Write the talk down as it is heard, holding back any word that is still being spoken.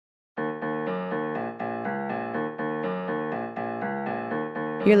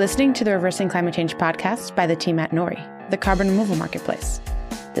You're listening to the Reversing Climate Change podcast by the team at Nori, the carbon removal marketplace.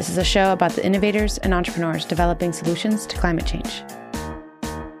 This is a show about the innovators and entrepreneurs developing solutions to climate change.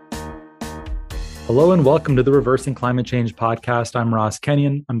 Hello and welcome to the Reversing Climate Change podcast. I'm Ross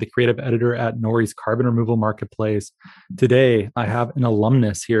Kenyon. I'm the creative editor at Nori's carbon removal marketplace. Today, I have an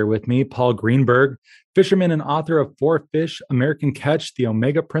alumnus here with me, Paul Greenberg, fisherman and author of For Fish, American Catch, The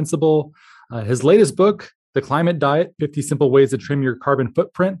Omega Principle. His latest book, The Climate Diet, 50 Simple Ways to Trim Your Carbon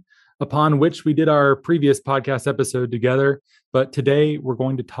Footprint, upon which we did our previous podcast episode together. But today, we're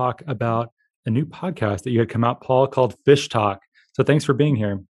going to talk about a new podcast that you had come out, Paul, called Fish Talk. So thanks for being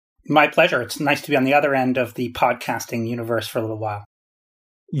here. My pleasure. It's nice to be on the other end of the podcasting universe for a little while.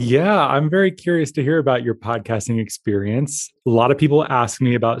 Yeah, I'm very curious to hear about your podcasting experience. A lot of people ask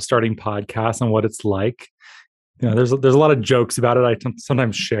me about starting podcasts and what it's like. You know, there's a lot of jokes about it I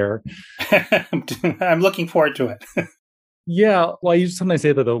sometimes share. I'm looking forward to it. Yeah, well, you sometimes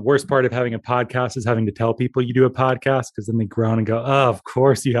say that the worst part of having a podcast is having to tell people you do a podcast, because then they groan and go, oh, of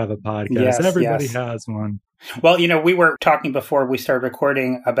course you have a podcast. Yes, and everybody yes. has one. Well, we were talking before we started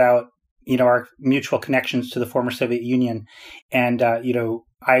recording about, our mutual connections to the former Soviet Union. And,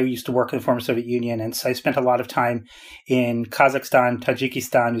 I used to work in the former Soviet Union. And so I spent a lot of time in Kazakhstan,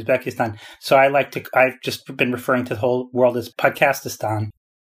 Tajikistan, Uzbekistan. So I've just been referring to the whole world as Podcastistan.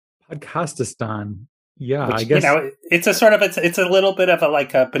 Podcastistan. Yeah, Which, I guess. It's a little bit of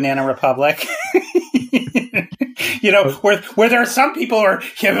a banana republic. Where there are some people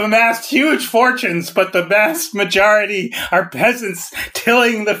who have amassed huge fortunes, but the vast majority are peasants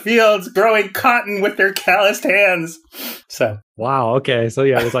tilling the fields, growing cotton with their calloused hands. So, wow. Okay. So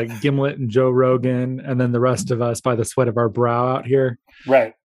yeah, it's like Gimlet and Joe Rogan, and then the rest of us by the sweat of our brow out here.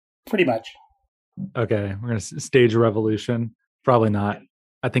 Right. Pretty much. Okay. We're going to stage a revolution. Probably not.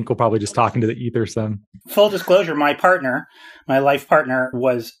 I think we'll probably just talk into the ether some. Full disclosure, my life partner,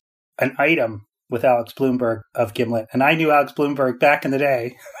 was an item with Alex Blumberg of Gimlet. And I knew Alex Blumberg back in the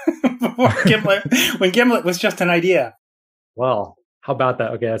day before Gimlet, when Gimlet was just an idea. Well, how about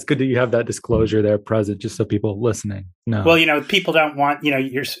that? Okay, it's good that you have that disclosure there present, just so people listening know. Well, people don't want,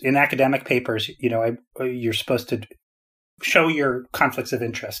 you're in academic papers, you're supposed to show your conflicts of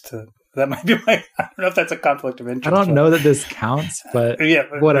interest. That might be I don't know if that's a conflict of interest. I don't know that this counts, but yeah,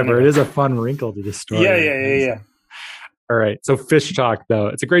 whatever. Anyway. It is a fun wrinkle to the story. Yeah. All right. So Fish Talk, though,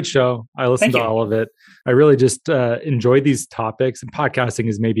 it's a great show. I listened to all of it. I really just enjoy these topics, and podcasting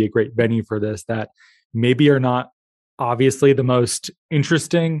is maybe a great venue for this, that maybe are not obviously the most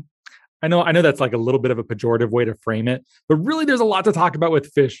interesting. I know that's like a little bit of a pejorative way to frame it, but really there's a lot to talk about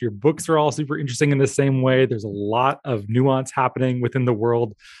with fish. Your books are all super interesting in the same way. There's a lot of nuance happening within the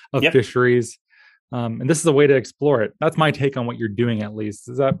world of fisheries. And this is a way to explore it. That's my take on what you're doing, at least.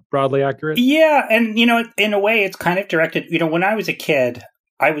 Is that broadly accurate? Yeah. And, in a way, it's kind of directed, when I was a kid,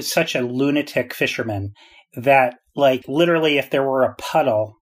 I was such a lunatic fisherman that, literally, if there were a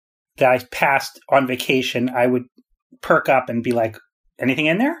puddle that I passed on vacation, I would perk up and be like, anything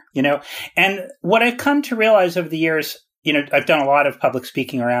in there? And what I've come to realize over the years, I've done a lot of public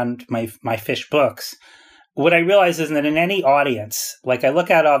speaking around my fish books. What I realize is that in any audience, I look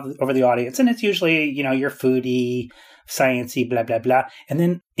out over the audience, and it's usually, your foodie, sciencey, blah, blah, blah. And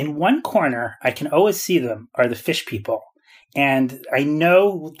then in one corner, I can always see them are the fish people. And I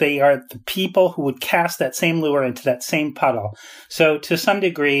know they are the people who would cast that same lure into that same puddle. So to some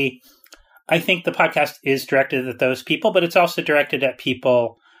degree, I think the podcast is directed at those people, but it's also directed at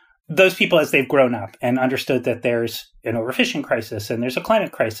those people as they've grown up and understood that there's an overfishing crisis and there's a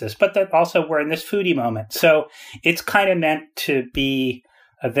climate crisis, but that also we're in this foodie moment. So it's kind of meant to be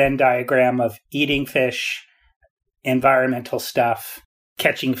a Venn diagram of eating fish, environmental stuff,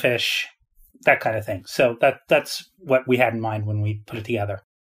 catching fish, that kind of thing. So that's what we had in mind when we put it together.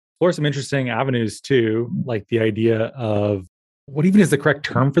 Explore some interesting avenues too, like the idea of what even is the correct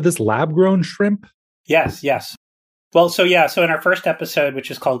term for this, lab-grown shrimp? Yes. Well, so in our first episode, which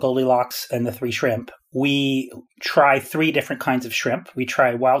is called Goldilocks and the Three Shrimp, we try 3 different kinds of shrimp. We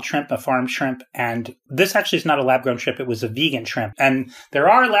try wild shrimp, a farm shrimp, and this actually is not a lab-grown shrimp. It was a vegan shrimp. And there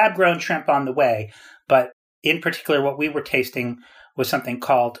are lab-grown shrimp on the way, but in particular, what we were tasting was something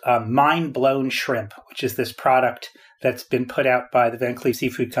called Mind Blown Shrimp, which is this product that's been put out by the Van Cleef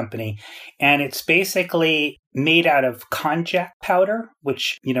Seafood Company. And it's basically made out of konjac powder,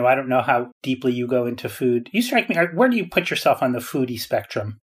 which, I don't know how deeply you go into food. You strike me, where do you put yourself on the foodie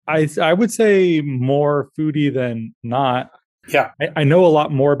spectrum? I would say more foodie than not. Yeah. I know a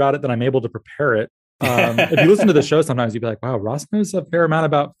lot more about it than I'm able to prepare it. If you listen to the show, sometimes you'd be like, wow, Ross knows a fair amount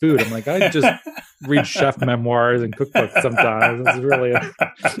about food. I'm like, I just read chef memoirs and cookbooks sometimes. It's really,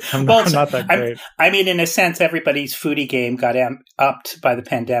 I'm not that great. I mean, in a sense, everybody's foodie game got upped by the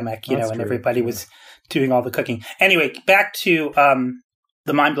pandemic, you know, and everybody was doing all the cooking. Anyway, back to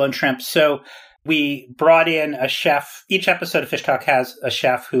the Mind Blown Shrimp. So we brought in a chef. Each episode of Fish Talk has a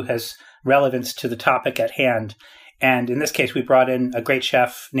chef who has relevance to the topic at hand. And in this case, we brought in a great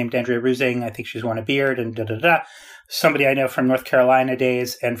chef named Andrea Rusing. I think she's won a beard and somebody I know from North Carolina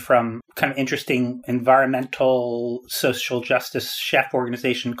days and from kind of interesting environmental social justice chef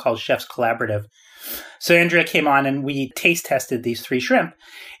organization called Chefs Collaborative. So Andrea came on and we taste tested these 3 shrimp.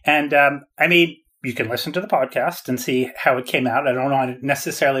 And I mean, you can listen to the podcast and see how it came out. I don't want to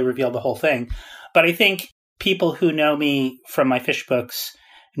necessarily reveal the whole thing, but I think people who know me from my fish books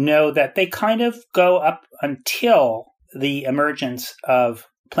know that they kind of go up until the emergence of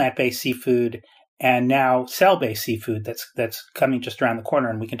plant-based seafood and now cell-based seafood that's coming just around the corner,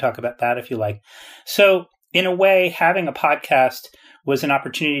 and we can talk about that if you like. So in a way, having a podcast was an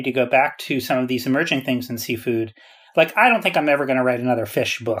opportunity to go back to some of these emerging things in seafood. Like, I don't think I'm ever going to write another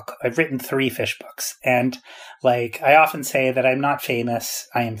fish book. I've written 3 fish books. And like, I often say that I'm not famous.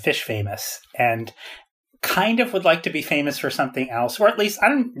 I am fish famous. And kind of would like to be famous for something else, or at least I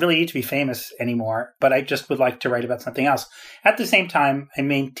don't really need to be famous anymore, but I just would like to write about something else. At the same time, I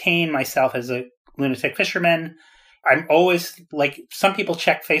maintain myself as a lunatic fisherman. I'm always like, some people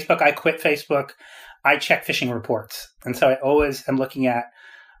check Facebook. I quit Facebook. I check fishing reports. And so I always am looking at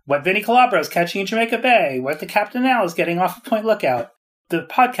what Vinny Calabro is catching in Jamaica Bay, what the Captain Al is getting off of Point Lookout. The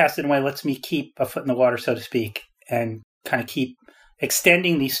podcast, in a way, lets me keep a foot in the water, so to speak, and kind of keep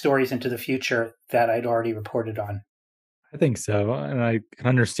extending these stories into the future that I'd already reported on. I think so. And I can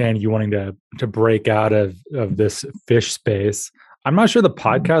understand you wanting to break out of this fish space. I'm not sure the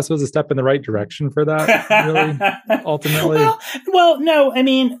podcast was a step in the right direction for that, really, ultimately. Well, no. I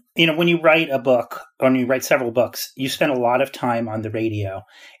mean, you know, when you write a book, or when you write several books, you spend a lot of time on the radio.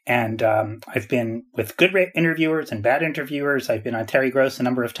 And I've been with good interviewers and bad interviewers. I've been on Terry Gross a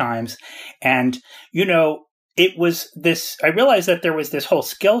number of times. And, you know, it was this, I realized that there was this whole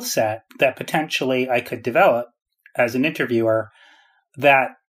skill set that potentially I could develop as an interviewer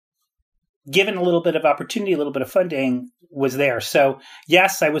that, given a little bit of opportunity, a little bit of funding, was there. So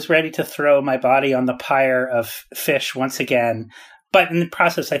yes, I was ready to throw my body on the pyre of fish once again. But in the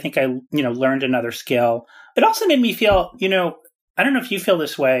process, I think I, learned another skill. It also made me feel, I don't know if you feel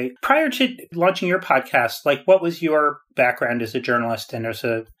this way. Prior to launching your podcast, like, what was your background as a journalist and as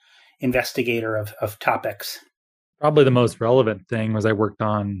a investigator of topics? Probably the most relevant thing was I worked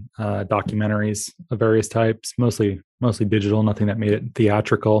on documentaries of various types, mostly digital, nothing that made it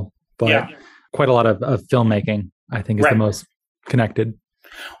theatrical, but quite a lot of filmmaking, I think, is the most connected.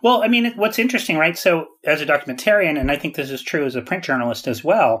 Well, I mean, what's interesting, right? So as a documentarian, and I think this is true as a print journalist as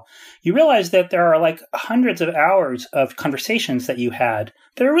well, you realize that there are like hundreds of hours of conversations that you had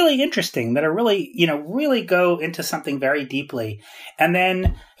that are really interesting, that are really, really go into something very deeply. And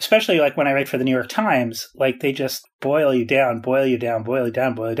then, especially like when I write for the New York Times, like they just boil you down.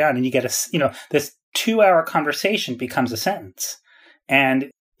 And you get this 2-hour conversation becomes a sentence. And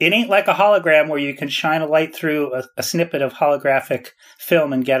it ain't like a hologram where you can shine a light through a snippet of holographic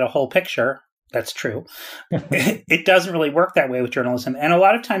film and get a whole picture. That's true. It doesn't really work that way with journalism. And a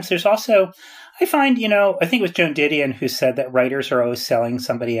lot of times there's also, I find, I think it was Joan Didion who said that writers are always selling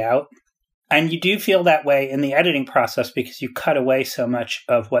somebody out. And you do feel that way in the editing process because you cut away so much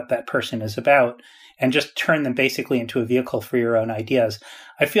of what that person is about and just turn them basically into a vehicle for your own ideas.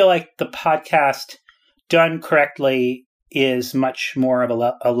 I feel like the podcast done correctly is much more of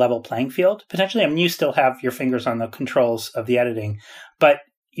a level playing field, potentially. I mean, you still have your fingers on the controls of the editing, but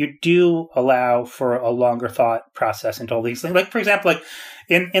you do allow for a longer thought process into all these things. Like, for example, like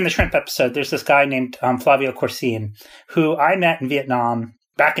in the shrimp episode, there's this guy named Flavio Corsine, who I met in Vietnam,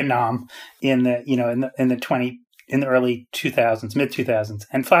 back in Nam, in the early 2000s, mid 2000s.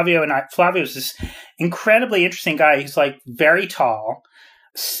 And Flavio's this incredibly interesting guy. He's like very tall,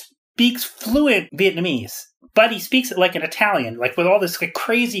 speaks fluent Vietnamese, but he speaks it like an Italian, like with all this like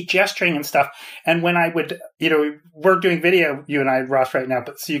crazy gesturing and stuff. And when I would, we're doing video, you and I, Ross, right now,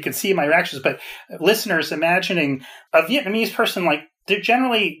 but so you can see my reactions. But listeners imagining a Vietnamese person, like, they're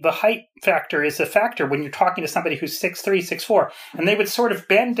generally, the height factor is a factor when you're talking to somebody who's 6'3", 6'4", and they would sort of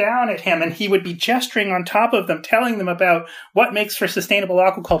bend down at him and he would be gesturing on top of them, telling them about what makes for sustainable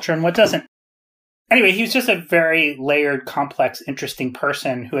aquaculture and what doesn't. Anyway, he was just a very layered, complex, interesting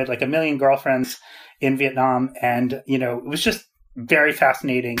person who had like 1 million girlfriends in Vietnam. And, it was just very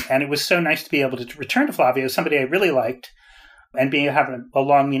fascinating. And it was so nice to be able to return to Flavio, somebody I really liked, and being having a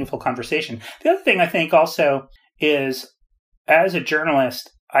long, meaningful conversation. The other thing I think also is, as a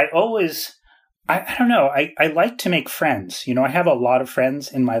journalist, I'm I don't know. I like to make friends. I have a lot of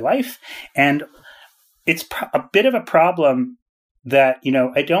friends in my life, and it's a bit of a problem that,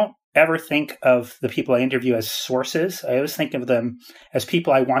 I don't ever think of the people I interview as sources. I always think of them as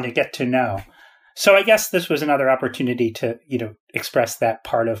people I want to get to know. So I guess this was another opportunity to, express that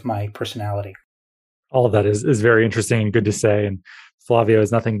part of my personality. All of that is very interesting and good to say. And Flavio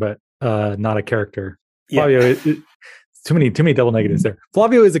is nothing but not a character. Flavio is too many double negatives there.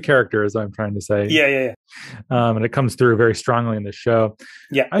 Flavio is a character, is what I'm trying to say. Yeah. And it comes through very strongly in the show.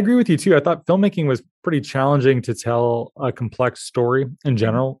 Yeah, I agree with you too. I thought filmmaking was pretty challenging to tell a complex story in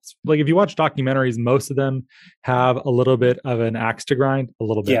general. Like if you watch documentaries, most of them have a little bit of an axe to grind, a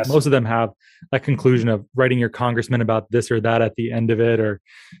little bit. Yes. Most of them have a conclusion of writing your congressman about this or that at the end of it, or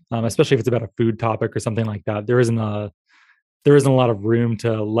especially if it's about a food topic or something like that. There isn't a lot of room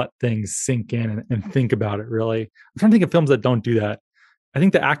to let things sink in and think about it, really. I'm trying to think of films that don't do that. I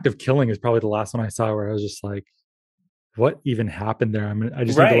think The Act of Killing is probably the last one I saw where I was just like, what even happened there? I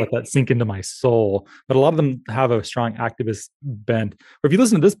just need to let that sink into my soul. But a lot of them have a strong activist bent. Or if you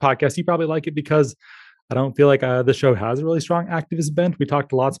listen to this podcast, you probably like it because I don't feel like the show has a really strong activist bent. We talked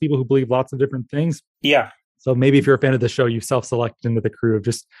to lots of people who believe lots of different things. Yeah. So maybe if you're a fan of the show, you self-selected into the crew of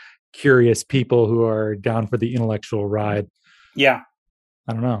just curious people who are down for the intellectual ride. Yeah.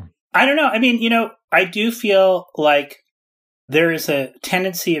 I don't know. I mean, I do feel like there is a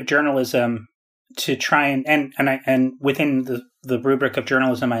tendency of journalism to try and within the rubric of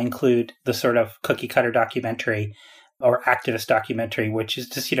journalism, I include the sort of cookie cutter documentary or activist documentary, which is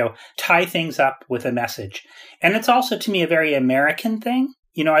just, tie things up with a message. And it's also, to me, a very American thing.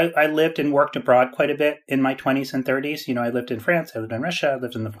 I lived and worked abroad quite a bit in my 20s and 30s. I lived in France, I lived in Russia, I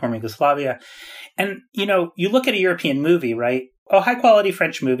lived in the former Yugoslavia. And, you look at a European movie, right? A high quality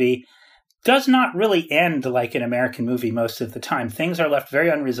French movie does not really end like an American movie most of the time. Things are left very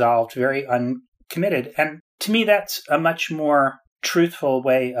unresolved, very uncommitted. And to me, that's a much more truthful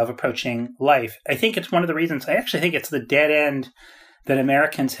way of approaching life. I think it's one of the reasons, I actually think it's the dead end that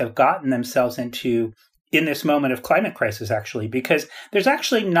Americans have gotten themselves into in this moment of climate crisis, actually, because there's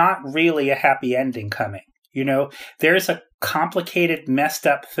actually not really a happy ending coming. There's a complicated, messed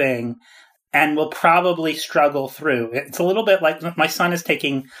up thing, and we'll probably struggle through. It's a little bit like my son is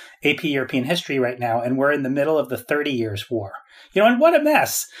taking AP European history right now, and we're in the middle of the 30 Years' War. And what a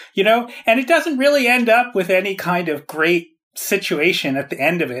mess, and it doesn't really end up with any kind of great situation at the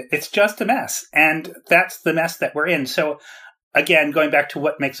end of it. It's just a mess. And that's the mess that we're in. So again, going back to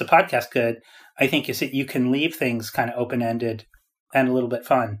what makes a podcast good, I think is that you can leave things kind of open-ended and a little bit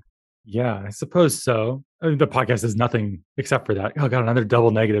fun. Yeah, I suppose so. I mean, the podcast is nothing except for that. Oh God, another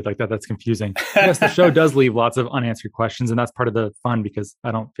double negative like that. That's confusing. Yes, the show does leave lots of unanswered questions, and that's part of the fun because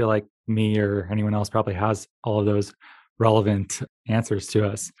I don't feel like me or anyone else probably has all of those relevant answers to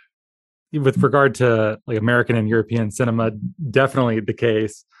us. With regard to like American and European cinema, definitely the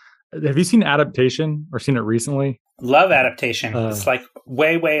case. Have you seen Adaptation or seen it recently? Love Adaptation. It's like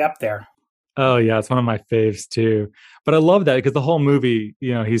way, way up there. Oh yeah, it's one of my faves too. But I love that because the whole movie,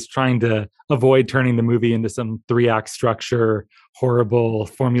 he's trying to avoid turning the movie into some 3-act structure, horrible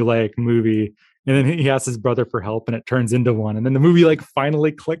formulaic movie. And then he asks his brother for help and it turns into one. And then the movie like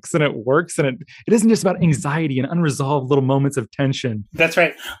finally clicks and it works. And it isn't just about anxiety and unresolved little moments of tension. That's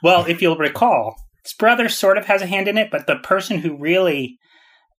right. Well, if you'll recall, his brother sort of has a hand in it, but the person who really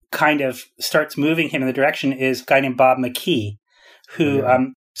kind of starts moving him in the direction is a guy named Bob McKee, who,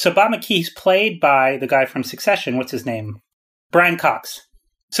 so Bob McKee's played by the guy from Succession. What's his name? Brian Cox.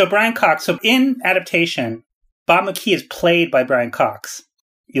 So in Adaptation, Bob McKee is played by Brian Cox,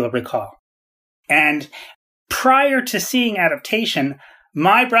 you'll recall. And prior to seeing Adaptation,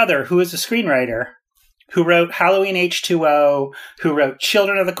 my brother, who is a screenwriter, who wrote Halloween H2O, who wrote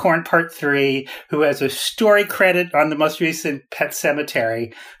Children of the Corn Part 3, who has a story credit on the most recent Pet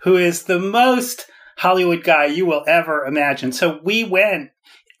Sematary, who is the most Hollywood guy you will ever imagine. So we went,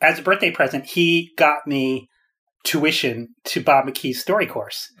 as a birthday present, he got me tuition to Bob McKee's story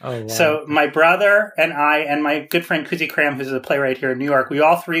course. Oh, wow. So my brother and I and my good friend Kuzi Cram, who's a playwright here in New York, we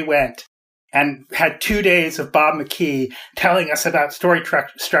all three went and had 2 days of Bob McKee telling us about story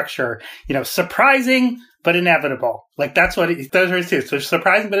structure, surprising but inevitable. Like those are his two. So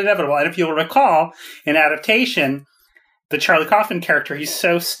surprising but inevitable. And if you'll recall, in Adaptation, the Charlie Kaufman character, he's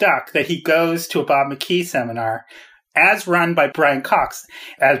so stuck that he goes to a Bob McKee seminar as run by Brian Cox.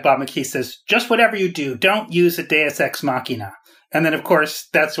 As Bob McKee says, just whatever you do, don't use a deus ex machina. And then, of course,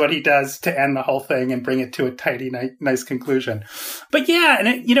 that's what he does to end the whole thing and bring it to a tidy, nice conclusion. But yeah,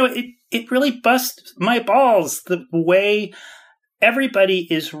 and it really busts my balls the way everybody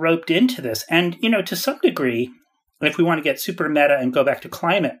is roped into this. And, to some degree, if we want to get super meta and go back to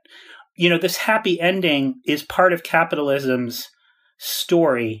climate, this happy ending is part of capitalism's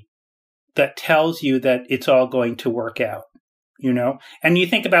story that tells you that it's all going to work out, And you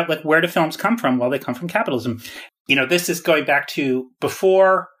think about, like, where do films come from? Well, they come from capitalism. This is going back to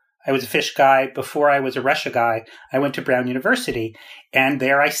before I was a fish guy, before I was a Russia guy. I went to Brown University, and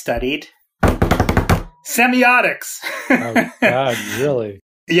there I studied semiotics. Oh, God, really?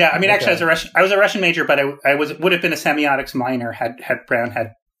 Yeah, I mean, actually, I was a Russian major, but I would have been a semiotics minor had Brown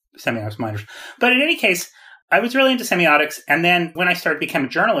had semiotics minors. But in any case, I was really into semiotics, and then when I started becoming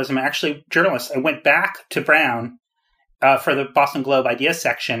journalist, I went back to Brown for the Boston Globe Ideas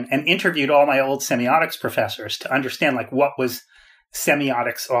section and interviewed all my old semiotics professors to understand, like, what was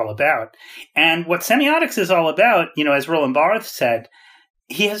semiotics all about. And what semiotics is all about, as Roland Barthes said,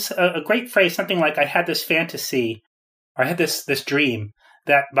 he has a great phrase, something like, I had this fantasy, or I had this dream,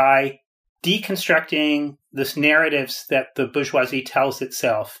 that by deconstructing this narratives that the bourgeoisie tells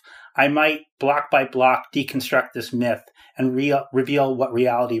itself, I might block by block deconstruct this myth and reveal what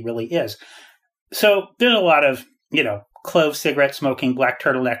reality really is. So there's a lot of, clove cigarette smoking, black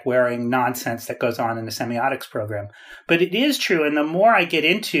turtleneck wearing nonsense that goes on in the semiotics program. But it is true. And the more I get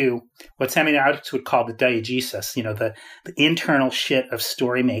into what semiotics would call the diegesis, the internal shit of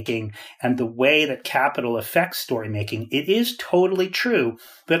story making and the way that capital affects story making, it is totally true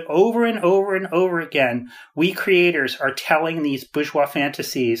that over and over and over again, we creators are telling these bourgeois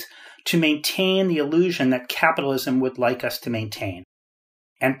fantasies to maintain the illusion that capitalism would like us to maintain.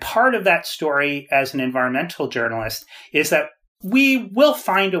 And part of that story as an environmental journalist is that we will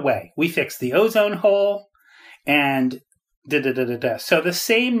find a way. We fix the ozone hole and da-da-da-da-da. So the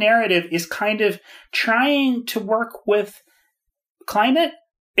same narrative is kind of trying to work with climate,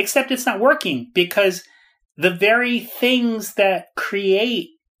 except it's not working because the very things that create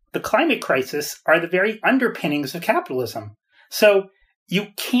the climate crisis are the very underpinnings of capitalism. So you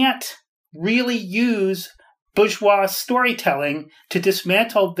can't really use bourgeois storytelling to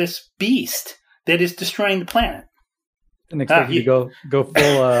dismantle this beast that is destroying the planet. Didn't expect you to go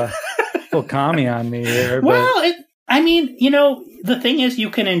full commie on me here. Well, the thing is, you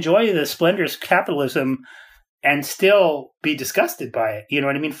can enjoy the splendors of capitalism and still be disgusted by it. You know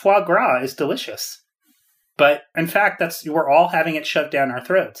what I mean? Foie gras is delicious. But in fact, we're all having it shoved down our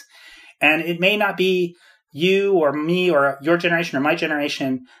throats. And it may not be you or me or your generation or my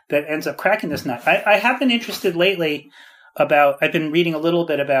generation that ends up cracking this nut. I have been interested lately I've been reading a little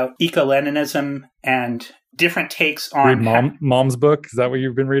bit about eco-Leninism and different takes on... Read Malm's book? Is that what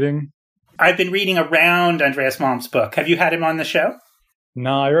you've been reading? I've been reading around Andreas Malm's book. Have you had him on the show?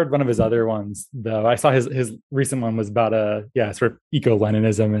 No, I read one of his other ones, though. I saw his recent one was about sort of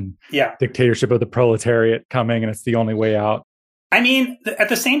eco-Leninism and dictatorship of the proletariat coming, and it's the only way out. I mean, at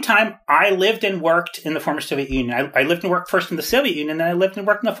the same time, I lived and worked in the former Soviet Union. I lived and worked first in the Soviet Union, then I lived and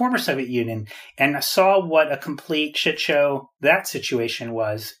worked in the former Soviet Union. And I saw what a complete shit show that situation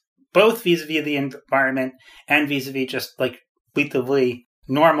was, both vis-a-vis the environment and vis-a-vis just like relatively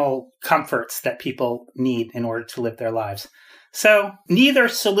normal comforts that people need in order to live their lives. So neither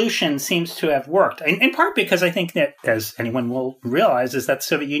solution seems to have worked, in part because I think that, as anyone will realize, is that the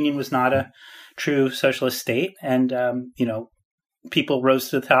Soviet Union was not a true socialist state. And, people rose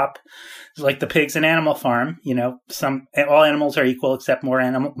to the top, like the pigs in Animal Farm. All animals are equal except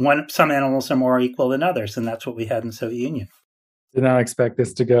some animals are more equal than others, and that's what we had in the Soviet Union. Did not expect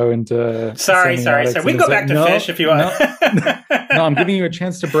this to go into. Sorry. We can go back to fish if you want. No, I'm giving you a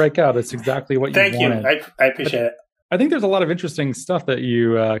chance to break out. It's exactly what you wanted. Thank you. I appreciate it. I think there's a lot of interesting stuff that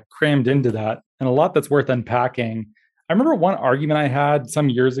you crammed into that, and a lot that's worth unpacking. I remember one argument I had some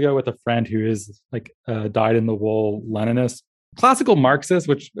years ago with a friend who is like dyed-in-the-wool Leninist. Classical Marxists,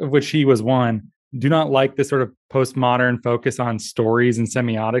 which he was one, do not like this sort of postmodern focus on stories and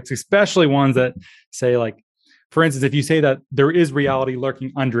semiotics, especially ones that say, like, for instance, if you say that there is reality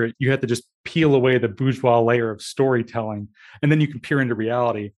lurking under it, you have to just peel away the bourgeois layer of storytelling, and then you can peer into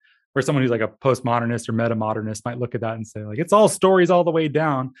reality. Where someone who's like a postmodernist or metamodernist might look at that and say, like, it's all stories all the way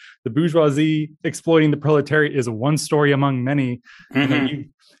down. The bourgeoisie exploiting the proletariat is one story among many. Mm-hmm.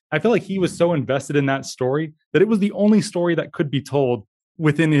 I feel like he was so invested in that story that it was the only story that could be told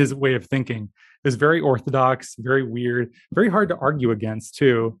within his way of thinking. It was very orthodox, very weird, very hard to argue against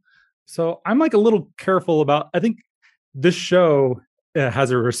too. So I'm like a little careful about, I think this show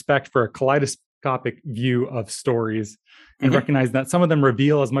has a respect for a kaleidoscopic view of stories and recognize that some of them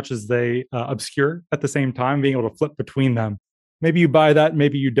reveal as much as they obscure at the same time, being able to flip between them. Maybe you buy that,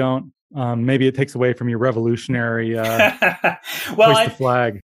 maybe you don't. Maybe it takes away from your revolutionary hoist the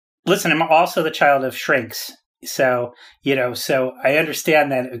flag. Listen, I'm also the child of shrinks. So I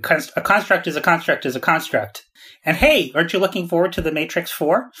understand that a construct is a construct is a construct. And hey, aren't you looking forward to The Matrix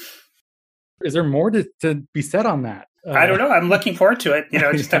 4? Is there more to be said on that? I don't know. I'm looking forward to it.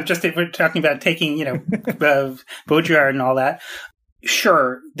 We're talking about taking, Baudrillard and all that.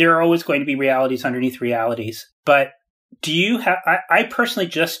 Sure, there are always going to be realities underneath realities. But do you have, I personally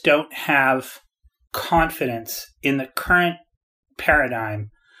just don't have confidence in the current paradigm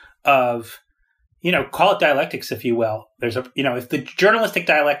of, call it dialectics, if you will. If the journalistic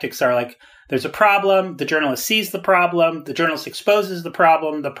dialectics are like, there's a problem, the journalist sees the journalist exposes the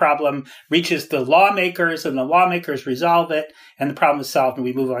problem reaches the lawmakers, and the lawmakers resolve it, and the problem is solved, and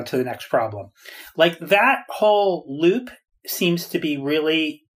we move on to the next problem. Like, that whole loop seems to be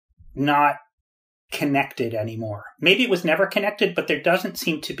really not connected anymore. Maybe it was never connected, but there doesn't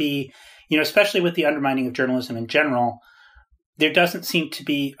seem to be, especially with the undermining of journalism in general, there doesn't seem to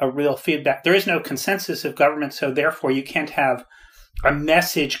be a real feedback. There is no consensus of government, so therefore you can't have a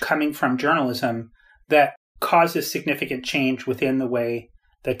message coming from journalism that causes significant change within the way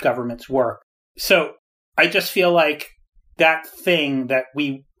that governments work. So I just feel like that thing that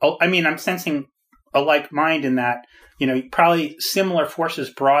I'm sensing a like mind in that, probably similar forces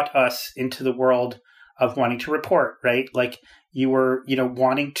brought us into the world of wanting to report, right? Like you were,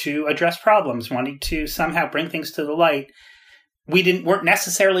 wanting to address problems, wanting to somehow bring things to the light. We weren't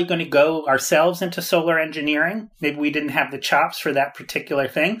necessarily going to go ourselves into solar engineering. Maybe we didn't have the chops for that particular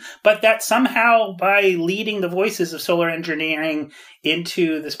thing, but that somehow by leading the voices of solar engineering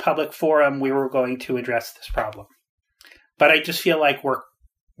into this public forum, we were going to address this problem. But I just feel like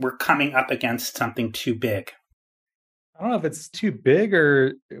we're coming up against something too big. I don't know if it's too big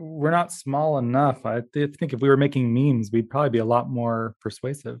or we're not small enough. I think if we were making memes, we'd probably be a lot more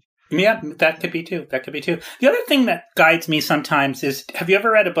persuasive. Yeah, that could be too. The other thing that guides me sometimes is, have you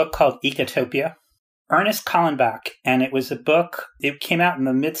ever read a book called Ecotopia? Ernest Callenbach, and it was a book, it came out in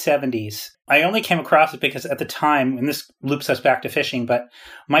the mid-'70s. I only came across it because at the time, and this loops us back to fishing, but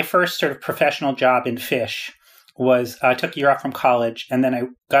my first sort of professional job in fish was, I took a year off from college, and then I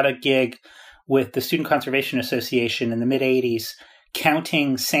got a gig with the Student Conservation Association in the mid-'80s,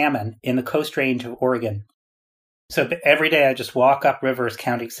 counting salmon in the Coast Range of Oregon. So every day I just walk up rivers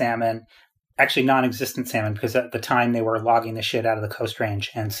counting salmon, actually non-existent salmon, because at the time they were logging the shit out of the Coast Range.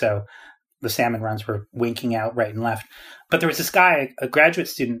 And so the salmon runs were winking out right and left. But there was this guy, a graduate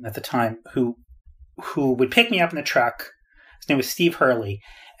student at the time, who would pick me up in the truck. His name was Steve Hurley.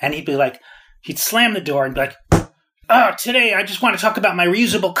 And he'd slam the door and be like, "Oh, today I just want to talk about my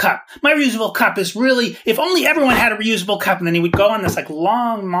reusable cup. My reusable cup is really, if only everyone had a reusable cup." And then he would go on this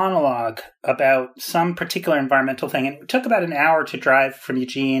long monologue about some particular environmental thing. And it took about an hour to drive from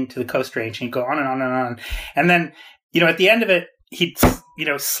Eugene to the Coast Range. And he'd go on and on and on. And then, at the end of it, he'd,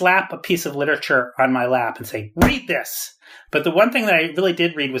 slap a piece of literature on my lap and say, "Read this." But the one thing that I really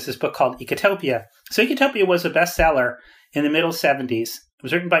did read was this book called Ecotopia. So Ecotopia was a bestseller in the middle 70s. It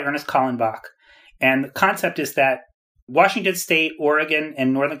was written by Ernest Callenbach. And the concept is that Washington State, Oregon,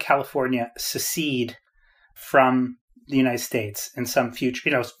 and Northern California secede from the United States in some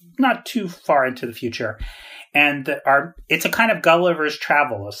future, not too far into the future. And it's a kind of Gulliver's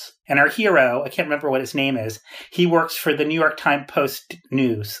Travels. And our hero, I can't remember what his name is, he works for the New York Times Post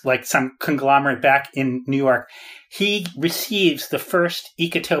News, like some conglomerate back in New York. He receives the first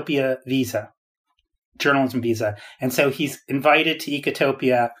Ecotopia visa, journalism visa. And so he's invited to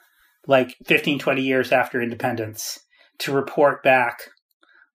Ecotopia 15, 20 years after independence to report back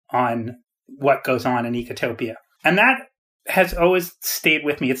on what goes on in Ecotopia. And that has always stayed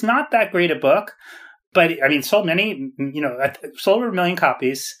with me. It's not that great a book, but sold sold over 1 million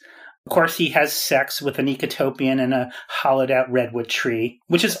copies. Of course, he has sex with an Ecotopian in a hollowed out redwood tree,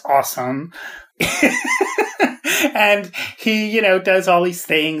 which is awesome. And he, does all these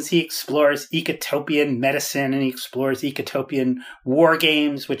things. He explores Ecotopian medicine, and he explores Ecotopian war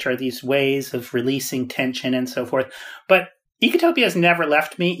games, which are these ways of releasing tension and so forth. But Ecotopia has never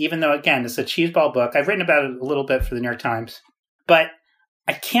left me, even though, again, it's a cheeseball book. I've written about it a little bit for the New York Times. But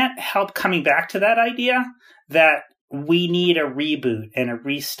I can't help coming back to that idea that we need a reboot and a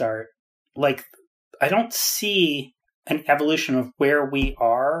restart. I don't see an evolution of where we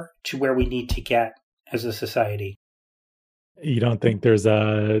are to where we need to get as a society. You don't think there's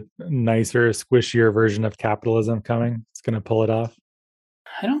a nicer, squishier version of capitalism coming? It's going to pull it off?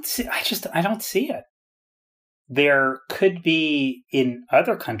 I don't see it. There could be in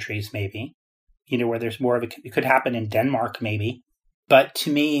other countries, maybe, where there's more of it. It could happen in Denmark, maybe. But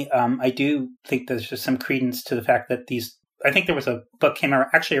to me, I do think there's just some credence to the fact that I think there was a book came out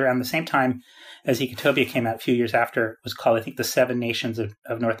actually around the same time as Ecotopia came out, a few years after. It was called, I think, The 7 Nations of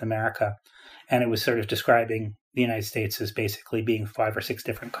North America. And it was sort of describing the United States as basically being 5 or 6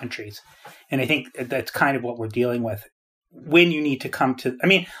 different countries. And I think that's kind of what we're dealing with. when you need to come to, I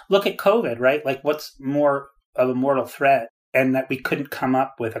mean, look at COVID, right? Like what's more of a mortal threat, and that we couldn't come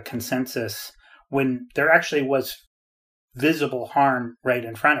up with a consensus when there actually was visible harm right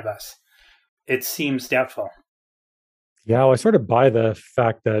in front of us. It seems doubtful. Yeah, well, I sort of buy the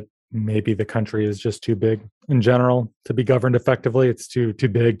fact that maybe the country is just too big in general to be governed effectively. It's too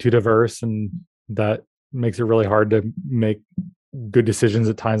big, too diverse, and that makes it really hard to make good decisions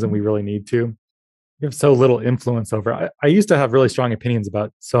at times when we really need to. We have so little influence over. I used to have really strong opinions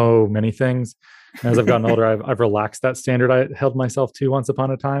about so many things. And as I've gotten older, I've relaxed that standard I held myself to once upon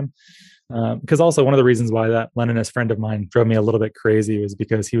a time. Because also one of the reasons why that Leninist friend of mine drove me a little bit crazy was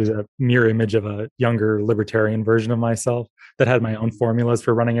because he was a mirror image of a younger libertarian version of myself that had my own formulas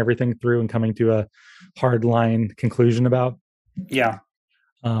for running everything through and coming to a hard line conclusion about. Yeah.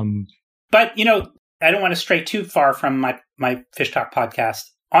 But, you know, I don't want to stray too far from my Fish Talk podcast.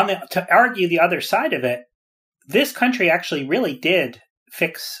 To argue the other side of it, this country actually really did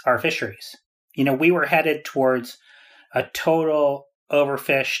fix our fisheries. You know, we were headed towards a total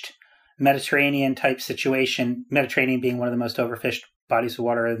overfished Mediterranean type situation, Mediterranean being one of the most overfished bodies of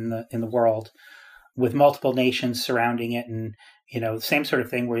water in the world, with multiple nations surrounding it, and, you know, the same sort of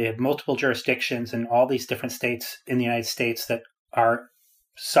thing where you have multiple jurisdictions and all these different states in the United States that are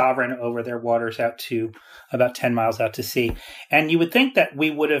sovereign over their waters out to about 10 miles out to sea. And you would think that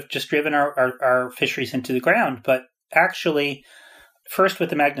we would have just driven our fisheries into the ground, but actually, first with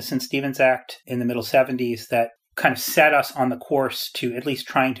the Magnuson-Stevens Act in the middle 70s, that kind of set us on the course to at least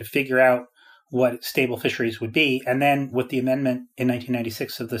trying to figure out what stable fisheries would be. And then with the amendment in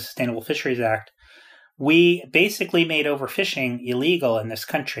 1996 of the Sustainable Fisheries Act, we basically made overfishing illegal in this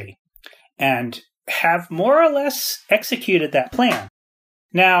country and have more or less executed that plan.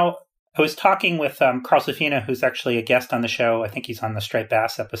 Now, I was talking with Carl Safina, who's actually a guest on the show. I think he's on the striped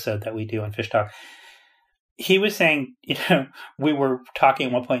bass episode that we do on Fish Talk. He was saying, you know, we were talking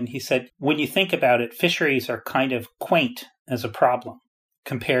at one point, and he said, when you think about it, fisheries are kind of quaint as a problem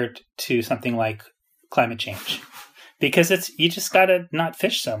compared to something like climate change, because you just got to not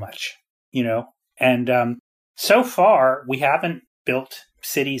fish so much, you know. And so far, we haven't built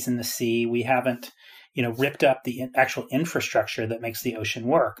cities in the sea. We haven't, you know, ripped up the actual infrastructure that makes the ocean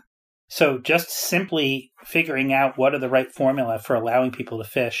work. So just simply figuring out what are the right formula for allowing people to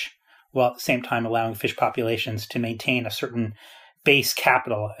fish, while at the same time allowing fish populations to maintain a certain base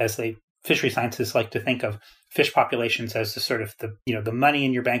capital, as fishery scientists like to think of fish populations as the sort of the money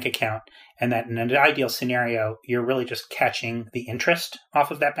in your bank account, and that in an ideal scenario, you're really just catching the interest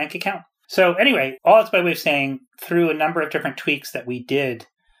off of that bank account. So anyway, all that's by way of saying, through a number of different tweaks that we did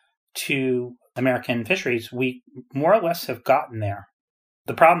to American fisheries, we more or less have gotten there.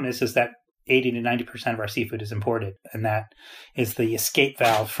 The problem is that 80 to 90% of our seafood is imported, and that is the escape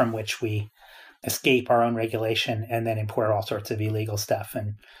valve from which we escape our own regulation and then import all sorts of illegal stuff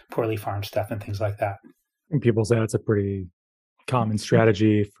and poorly farmed stuff and things like that. And people say that's a pretty common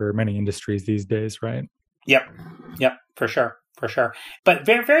strategy for many industries these days, right? Yep, for sure. But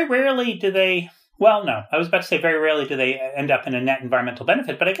very, very rarely do they, well, no, I was about to say very rarely do they end up in a net environmental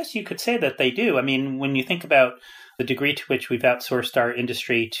benefit, but I guess you could say that they do. I mean, when you think about the degree to which we've outsourced our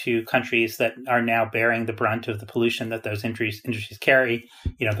industry to countries that are now bearing the brunt of the pollution that those industries carry,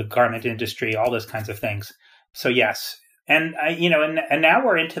 you know, the garment industry, all those kinds of things. So yes. And and now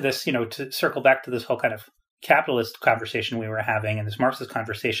we're into this, you know, to circle back to this whole kind of capitalist conversation we were having and this Marxist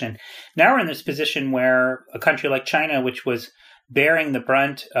conversation. Now we're in this position where a country like China, which was bearing the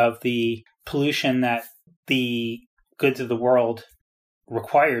brunt of the pollution that the goods of the world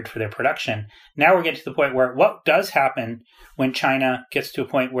required for their production. Now we're getting to the point where what does happen when China gets to a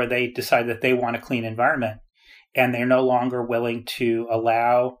point where they decide that they want a clean environment and they're no longer willing to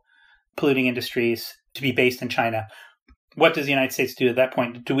allow polluting industries to be based in China. What does the United States do at that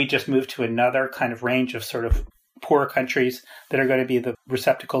point? Do we just move to another kind of range of sort of poor countries that are going to be the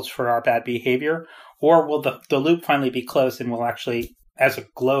receptacles for our bad behavior? Or will the loop finally be closed and we'll actually, as a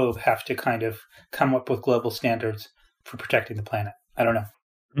globe, have to kind of come up with global standards for protecting the planet? I don't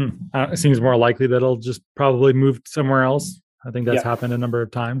know. It seems more likely that it'll just probably move somewhere else. I think that's happened a number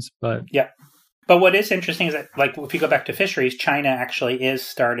of times, but But what is interesting is that, like, if you go back to fisheries, China actually is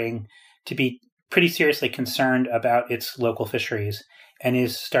starting to be pretty seriously concerned about its local fisheries and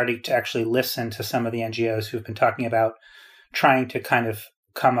is starting to actually listen to some of the NGOs who've been talking about trying to kind of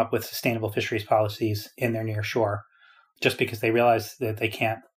come up with sustainable fisheries policies in their near shore, just because they realize that they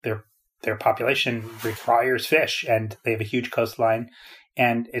can't, their population requires fish and they have a huge coastline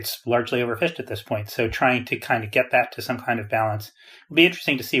and it's largely overfished at this point. So trying to kind of get that to some kind of balance will be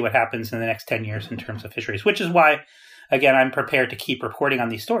interesting to see what happens in the next 10 years in terms of fisheries, which is why, again, I'm prepared to keep reporting on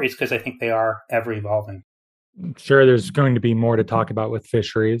these stories because I think they are ever evolving. Sure, there's going to be more to talk about with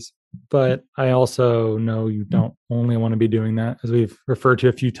fisheries, but I also know you don't only want to be doing that, as we've referred to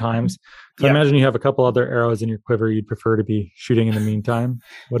a few times. So I imagine you have a couple other arrows in your quiver you'd prefer to be shooting in the meantime.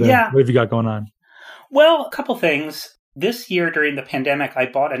 What have you got going on? Well, a couple things. This year during the pandemic, I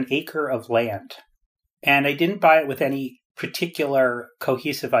bought an acre of land, and I didn't buy it with any particular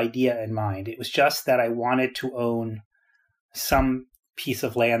cohesive idea in mind. It was just that I wanted to own some piece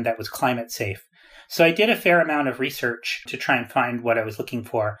of land that was climate safe. So I did a fair amount of research to try and find what I was looking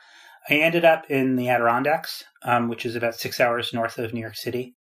for. I ended up in the Adirondacks, which is about 6 hours north of New York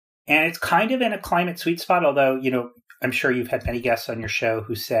City. And it's kind of in a climate sweet spot, although, I'm sure you've had many guests on your show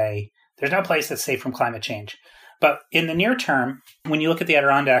who say there's no place that's safe from climate change. But in the near term, when you look at the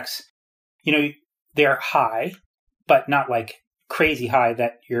Adirondacks, they're high, but not like crazy high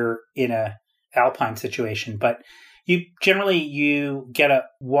that you're in a alpine situation. But you get a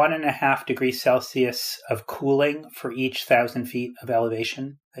 1.5 degrees Celsius of cooling for each 1,000 feet of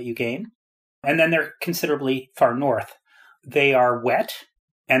elevation that you gain. And then they're considerably far north. They are wet,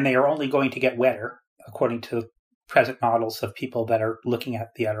 and they are only going to get wetter, according to present models of people that are looking at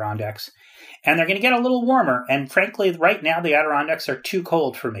the Adirondacks. And they're going to get a little warmer. And frankly, right now, the Adirondacks are too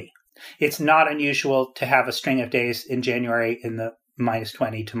cold for me. It's not unusual to have a string of days in January in the minus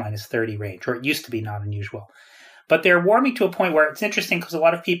 20 to minus 30 range, or it used to be not unusual. But they're warming to a point where it's interesting because a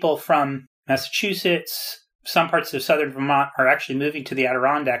lot of people from Massachusetts, some parts of southern Vermont are actually moving to the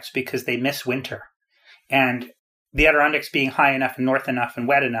Adirondacks because they miss winter. And the Adirondacks being high enough and north enough and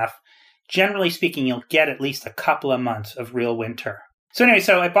wet enough, generally speaking, you'll get at least a couple of months of real winter. So anyway,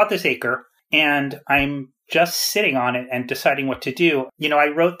 so I bought this acre and I'm just sitting on it and deciding what to do. I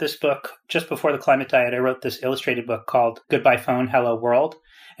wrote this book just before the climate diet. I wrote this illustrated book called Goodbye Phone, Hello World.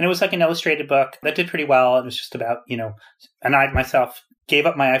 And it was like an illustrated book that did pretty well. It was just about, and I myself gave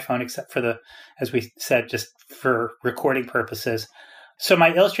up my iPhone except for as we said, just for recording purposes. So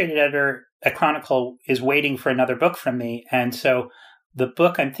my illustrated editor at Chronicle is waiting for another book from me. And so the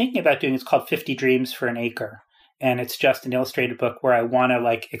book I'm thinking about doing is called 50 Dreams for an Acre. And it's just an illustrated book where I want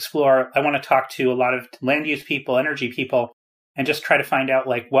to explore. I want to talk to a lot of land use people, energy people, and just try to find out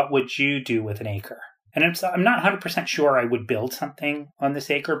what would you do with an acre? And I'm not 100% sure I would build something on this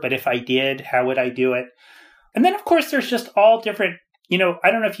acre, but if I did, how would I do it? And then, of course, there's just all different, I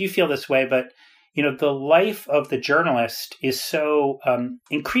don't know if you feel this way, but, the life of the journalist is so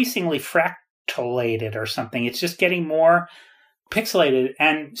increasingly fractalated or something. It's just getting more pixelated.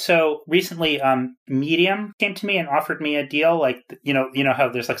 And so recently, Medium came to me and offered me a deal, how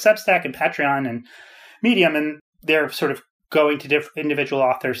there's Substack and Patreon and Medium, and they're sort of going to different individual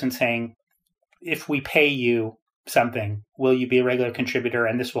authors and saying, if we pay you something, will you be a regular contributor?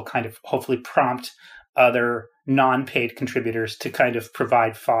 And this will kind of hopefully prompt other non-paid contributors to kind of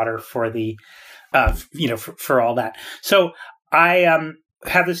provide fodder for the, for all that. So I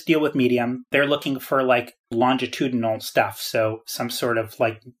have this deal with Medium. They're looking for longitudinal stuff. So some sort of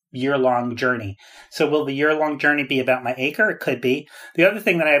year-long journey. So will the year-long journey be about my acre? It could be. The other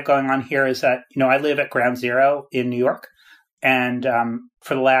thing that I have going on here is that, I live at Ground Zero in New York. And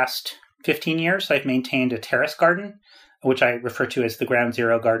for the last 15 years, I've maintained a terrace garden, which I refer to as the Ground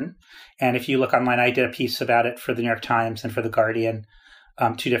Zero Garden. And if you look online, I did a piece about it for the New York Times and for The Guardian,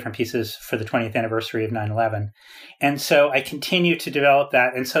 2 different pieces for the 20th anniversary of 9/11. And so I continue to develop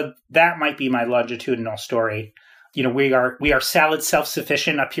that. And so that might be my longitudinal story. We are salad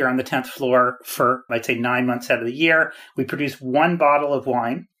self-sufficient up here on the 10th floor for, I'd say, 9 months out of the year. We produce 1 bottle of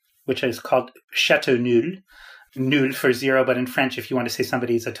wine, which is called Chateau Nul. Nul for 0, but in French, if you want to say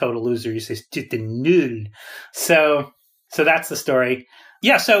somebody's a total loser, you say "c'est nul." So that's the story.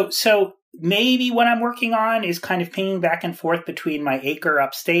 Yeah. So maybe what I'm working on is kind of pinging back and forth between my acre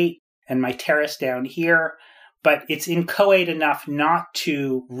upstate and my terrace down here, but it's inchoate enough not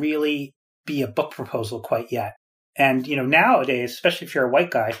to really be a book proposal quite yet. And nowadays, especially if you're a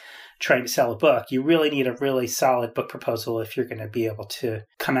white guy trying to sell a book, you really need a really solid book proposal if you're going to be able to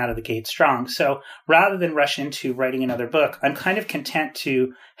come out of the gate strong. So rather than rush into writing another book, I'm kind of content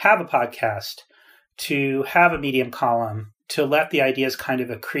to have a podcast, to have a Medium column, to let the ideas kind of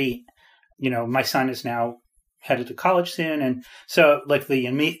accrete. My son is now headed to college soon. And so the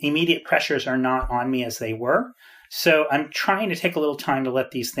immediate pressures are not on me as they were. So I'm trying to take a little time to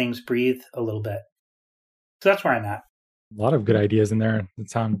let these things breathe a little bit. So that's where I'm at. A lot of good ideas in there that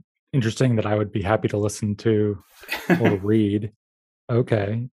sound interesting that I would be happy to listen to or read.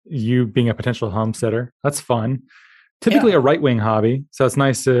 Okay. You being a potential homesteader, that's fun. Typically a right-wing hobby. So it's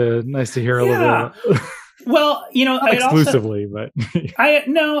nice to hear a little bit. Well, not exclusively, but I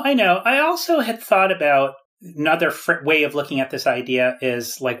know. I also had thought about another way of looking at this idea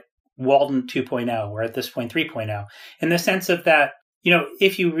is Walden 2.0, or at this point 3.0, in the sense of that,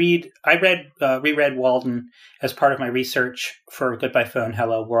 if you reread Walden as part of my research for Goodbye Phone,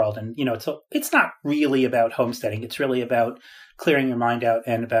 Hello World. And, it's not really about homesteading. It's really about clearing your mind out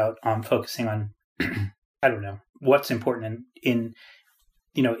and about focusing on, I don't know, what's important in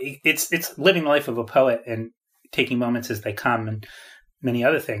it's living the life of a poet and taking moments as they come and many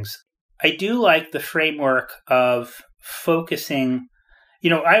other things. I do like the framework of focusing.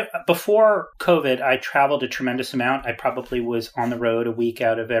 Before COVID, I traveled a tremendous amount. I probably was on the road a week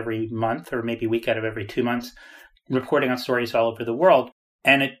out of every month, or maybe a week out of every 2 months, reporting on stories all over the world.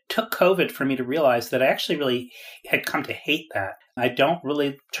 And it took COVID for me to realize that I actually really had come to hate that.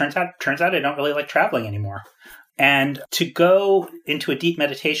 Turns out I don't really like traveling anymore. And to go into a deep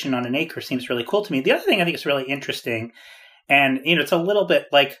meditation on an acre seems really cool to me. The other thing I think is really interesting, and, it's a little bit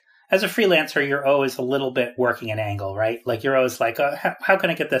like, as a freelancer, you're always a little bit working an angle, right? Like you're always like, how can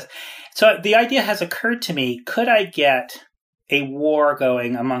I get this? So the idea has occurred to me, could I get a war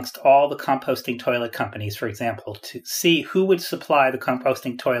going amongst all the composting toilet companies, for example, to see who would supply the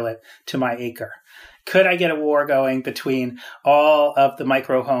composting toilet to my acre? Could I get a war going between all of the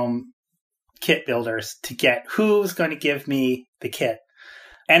micro home kit builders to get who's going to give me the kit?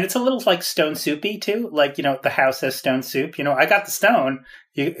 And it's a little like stone soupy too. Like, the house has stone soup. I got the stone.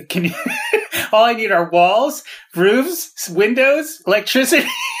 All I need are walls, roofs, windows, electricity.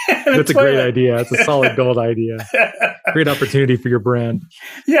 That's a great idea. It's a solid gold idea. Great opportunity for your brand.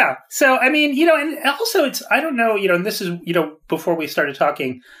 Yeah. So, and also I don't know, and this is, before we started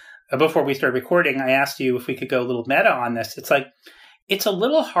recording, I asked you if we could go a little meta on this. It's like, it's a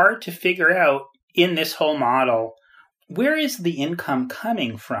little hard to figure out in this whole model, where is the income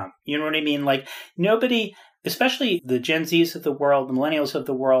coming from? You know what I mean? Like nobody, especially the Gen Zs of the world, the millennials of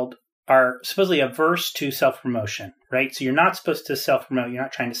the world, are supposedly averse to self-promotion, right? So you're not supposed to self-promote. You're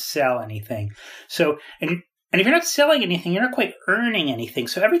not trying to sell anything. So, and if you're not selling anything, you're not quite earning anything.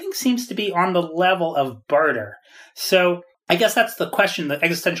 So everything seems to be on the level of barter. So I guess that's the question, the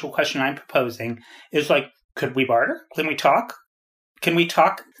existential question I'm proposing is like, could we barter? Can we talk? Can we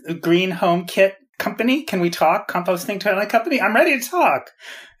talk green home kit company? Can we talk composting toilet company? I'm ready to talk,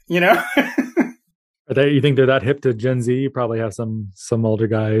 You think they're that hip to Gen Z? You probably have some older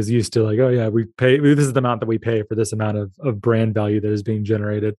guys used to like, oh yeah, we pay, this is the amount that we pay for this amount of brand value that is being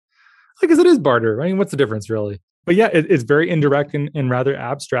generated. I guess it is barter. I mean, what's the difference really? But yeah, it's very indirect and rather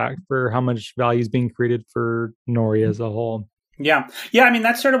abstract for how much value is being created for Nori as a whole. Yeah. Yeah. I mean,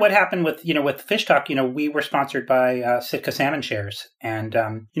 that's sort of what happened with, with Fish Talk. We were sponsored by Sitka Salmon Shares. And,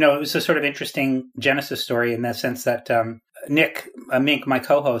 it was a sort of interesting genesis story in the sense that Nick Mink, my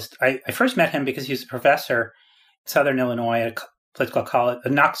co-host, I first met him because he was a professor in Southern Illinois at a place called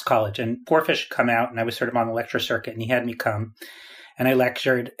Knox College. And Poor Fish had come out, and I was sort of on the lecture circuit, and he had me come. And I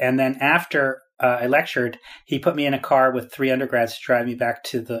lectured. And then after I lectured, he put me in a car with 3 undergrads to drive me back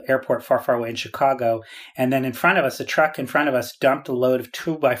to the airport far, far away in Chicago. And then in front of us, a truck in front of us dumped a load of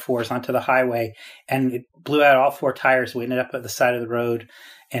 2x4s onto the highway, and it blew out all 4 tires. We ended up at the side of the road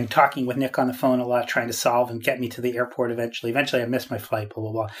and talking with Nick on the phone a lot, trying to solve and get me to the airport eventually. Eventually, I missed my flight, blah,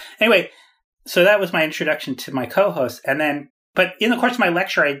 blah, blah. Anyway, so that was my introduction to my co-host. And then, but in the course of my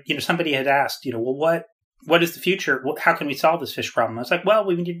lecture, somebody had asked, well, what is the future? How can we solve this fish problem? I was like, well,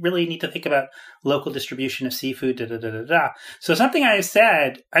 we really need to think about local distribution of seafood, So something I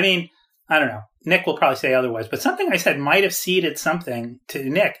said, I don't know, Nick will probably say otherwise, but something I said might have seeded something to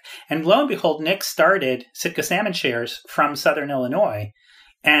Nick. And lo and behold, Nick started Sitka Salmon Shares from Southern Illinois,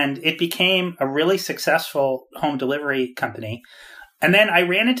 and it became a really successful home delivery company. And then I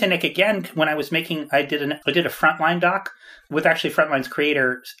ran into Nick again when I did a Frontline doc with actually Frontline's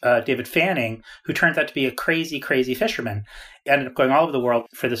creator, David Fanning, who turns out to be a crazy, crazy fisherman. Ended up going all over the world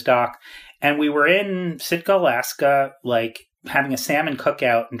for this doc. And we were in Sitka, Alaska, like having a salmon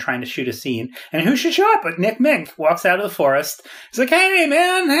cookout and trying to shoot a scene. And who should show up but Nick Mink walks out of the forest. He's like, hey,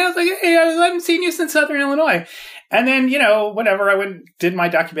 man, hey, I haven't seen you since Southern Illinois. And then, whatever, I did my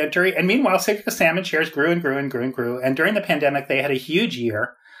documentary. And meanwhile, Sitka Salmon Shares grew and grew and grew and grew. And during the pandemic, they had a huge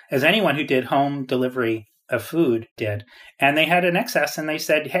year, as anyone who did home delivery of food did. And they had an excess, and they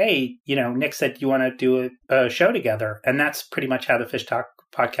said, hey, Nick said, you want to do a show together? And that's pretty much how the Fish Talk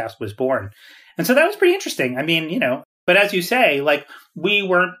podcast was born. And so that was pretty interesting. But as you say, like, we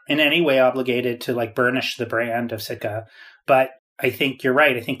weren't in any way obligated to like burnish the brand of Sitka. But I think you're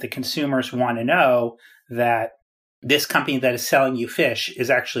right. I think the consumers want to know that this company that is selling you fish is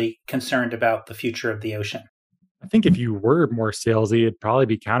actually concerned about the future of the ocean. I think if you were more salesy, it'd probably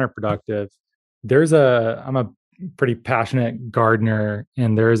be counterproductive. I'm a pretty passionate gardener,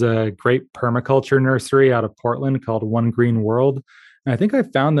 and there's a great permaculture nursery out of Portland called One Green World. And I think I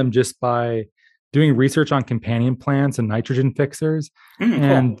found them just by doing research on companion plants and nitrogen fixers.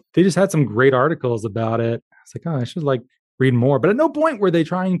 And Cool. they just had some great articles about it. It's like, oh, I should like read more. But at no point were they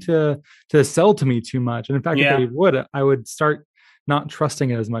trying to sell to me too much. And in fact, if Yeah. they would, I would start not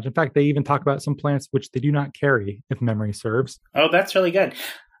trusting it as much. In fact, they even talk about some plants which they do not carry, if memory serves. Oh, that's really good.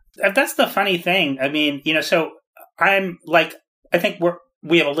 That's the funny thing. I mean, so I'm like, I think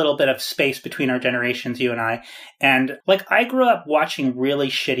we have a little bit of space between our generations, you and I. And like, I grew up watching really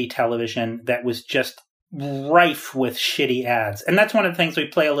shitty television that was just rife with shitty ads. And that's one of the things we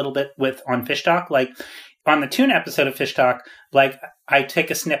play a little bit with on Fish Talk. Like on the tuna episode of Fish Talk, like I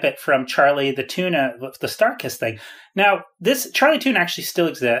take a snippet from Charlie the tuna, the Starkist thing. Now, this Charlie Tuna actually still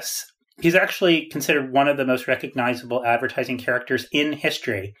exists. He's actually considered one of the most recognizable advertising characters in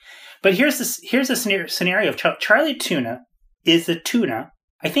history. But here's a scenario of Charlie Tuna is the tuna.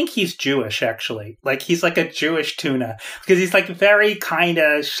 I think he's Jewish, actually. Like, he's like a Jewish tuna. Because he's like very kind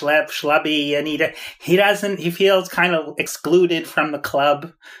of schlubby, and he feels kind of excluded from the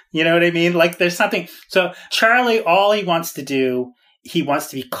club. You know what I mean? Like, there's something. So Charlie, all he wants to do, he wants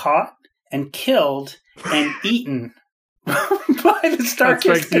to be caught and killed and eaten by the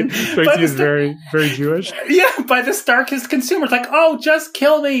Starkist. He's very, very Jewish. Yeah, by the Starkist consumers. Like, oh, just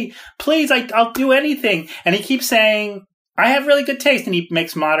kill me. Please, I'll do anything. And he keeps saying, I have really good taste. And he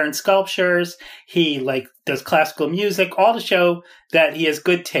makes modern sculptures. He like does classical music, all to show that he has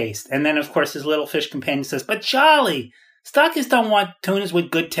good taste. And then, of course, his little fish companion says, but Charlie, Starkists don't want tunas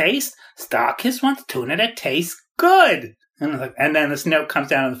with good taste. Starkists want tuna that tastes good. And then this note comes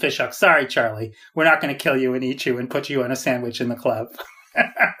down on the fish hook. Sorry, Charlie, we're not going to kill you and eat you and put you on a sandwich in the club.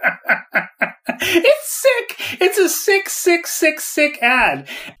 It's sick. It's a sick ad.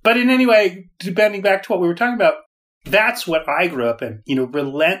 But in any way, bending back to what we were talking about, that's what I grew up in,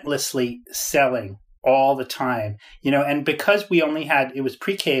 relentlessly selling all the time, and because it was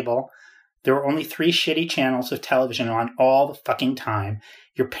pre-cable, there were only 3 shitty channels of television on all the fucking time.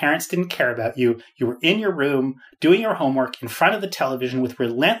 Your parents didn't care about you. You were in your room doing your homework in front of the television with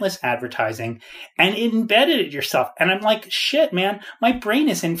relentless advertising and embedded yourself. And I'm like, shit, man, my brain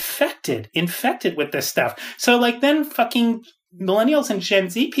is infected with this stuff. So like then fucking millennials and Gen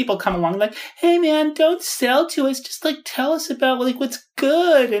Z people come along like, hey man, don't sell to us. Just like tell us about like what's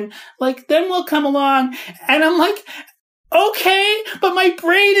good. And like, then we'll come along. And I'm like, okay, but my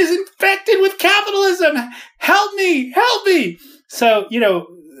brain is infected with capitalism. Help me. So,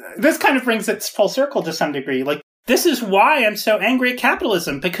 this kind of brings it full circle to some degree. Like, this is why I'm so angry at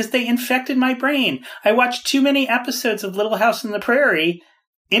capitalism, because they infected my brain. I watched too many episodes of Little House on the Prairie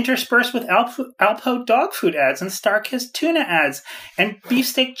interspersed with Alpo dog food ads and Starkist tuna ads and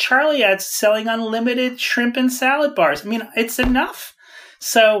Beefsteak Charlie ads selling unlimited shrimp and salad bars. I mean, it's enough.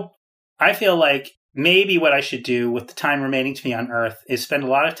 So I feel like maybe what I should do with the time remaining to me on Earth is spend a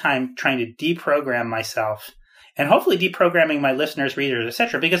lot of time trying to deprogram myself and hopefully deprogramming my listeners, readers,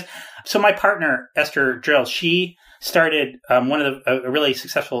 etc. Because so my partner, Esther Drill, she started a really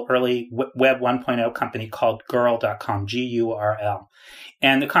successful early Web 1.0 company called Gurl.com, Gurl.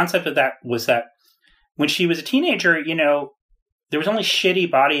 And the concept of that was that when she was a teenager, there was only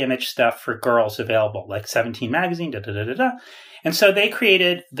shitty body image stuff for girls available, like 17 magazine, And so they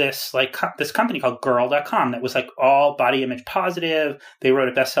created this this company called Gurl.com that was like all body image positive. They wrote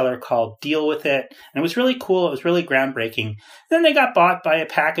a bestseller called Deal With It. And it was really cool. It was really groundbreaking. Then they got bought by a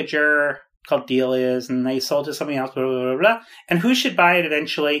packager called Deal Is, and they sold to something else, blah, blah, blah, blah. And who should buy it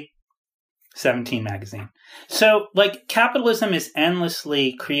eventually? 17 magazine. So like capitalism is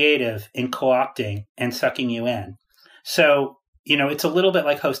endlessly creative in co-opting and sucking you in. So, it's a little bit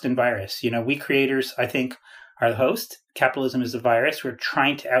like host and virus. We creators, I think, are the host. Capitalism is the virus. We're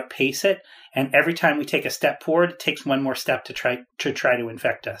trying to outpace it. And every time we take a step forward, it takes one more step to try to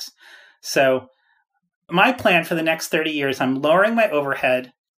infect us. So my plan for the next 30 years, I'm lowering my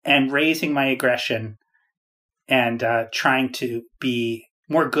overhead and raising my aggression and trying to be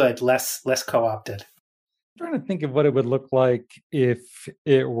more good, less co-opted. I'm trying to think of what it would look like if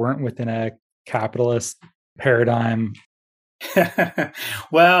it weren't within a capitalist paradigm.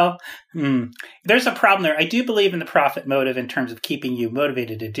 Well, there's a problem there. I do believe in the profit motive in terms of keeping you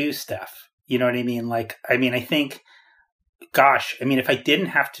motivated to do stuff. You know what I mean? I think, if I didn't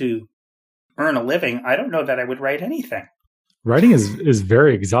have to earn a living, I don't know that I would write anything. Writing is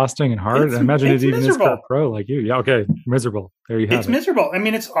very exhausting and hard. I imagine it even miserable. is for a pro like you. Yeah, okay. Miserable. There you have it. It's miserable.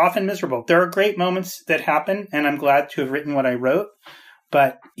 It's often miserable. There are great moments that happen, and I'm glad to have written what I wrote.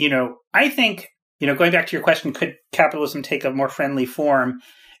 But, I think, going back to your question, could capitalism take a more friendly form?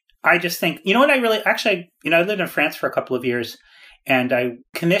 I just think, I lived in France for a couple of years, and I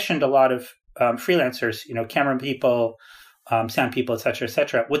commissioned a lot of freelancers, camera people, sound people, et cetera, et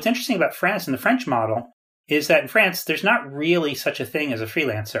cetera. What's interesting about France and the French model is that in France, there's not really such a thing as a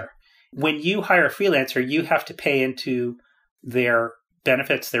freelancer. When you hire a freelancer, you have to pay into their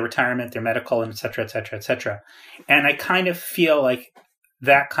benefits, their retirement, their medical, and et cetera, et cetera, et cetera. And I kind of feel like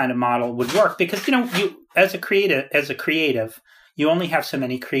that kind of model would work because, you as a creative, you only have so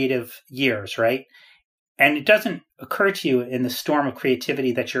many creative years, right? And it doesn't occur to you in the storm of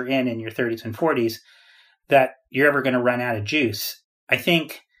creativity that you're in your 30s and 40s that you're ever going to run out of juice. I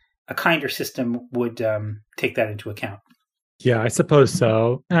think a kinder system would take that into account. Yeah, I suppose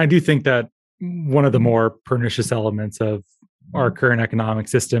so. And I do think that one of the more pernicious elements of our current economic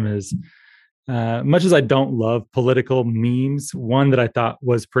system is, much as I don't love political memes, one that I thought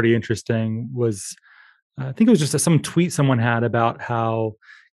was pretty interesting was, I think it was just some tweet someone had about how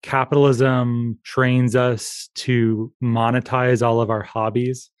capitalism trains us to monetize all of our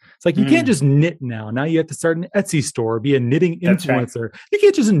hobbies. It's like, you can't just knit now. Now you have to start an Etsy store, be a knitting influencer. Right. You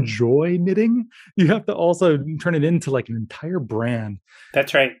can't just enjoy knitting. You have to also turn it into like an entire brand.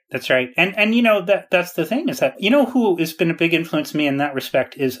 That's right. That's right. And that's the thing is that, who has been a big influence on me in that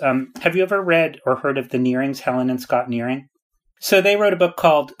respect is, have you ever read or heard of the Nearings, Helen and Scott Nearing? So they wrote a book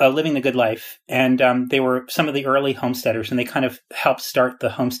called Living the Good Life, and they were some of the early homesteaders, and they kind of helped start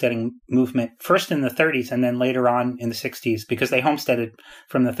the homesteading movement, first in the 30s and then later on in the 60s, because they homesteaded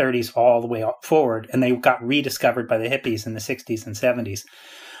from the 30s all the way forward, and they got rediscovered by the hippies in the 60s and 70s.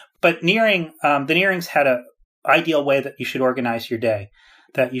 But the Nearings had an ideal way that you should organize your day,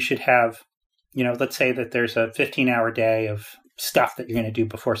 that you should have, let's say that there's a 15-hour day of stuff that you're going to do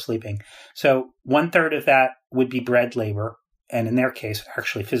before sleeping. So 1/3 of that would be bread labor, and in their case,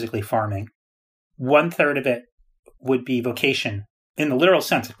 actually physically farming. 1/3 of it would be vocation, in the literal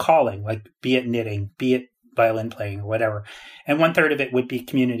sense of calling, like be it knitting, be it violin playing or whatever. And 1/3 of it would be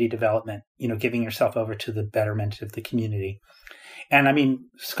community development, giving yourself over to the betterment of the community. And I mean,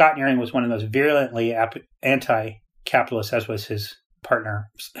 Scott Nearing was one of those virulently anti-capitalist, as was his partner,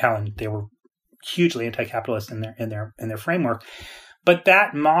 Helen. They were hugely anti-capitalist in their framework. But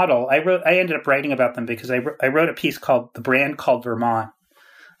that model, I ended up writing about them because I wrote a piece called The Brand Called Vermont,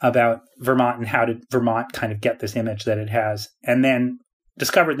 about Vermont and how did Vermont kind of get this image that it has, and then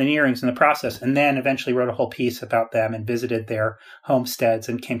discovered the Nearings in the process, and then eventually wrote a whole piece about them and visited their homesteads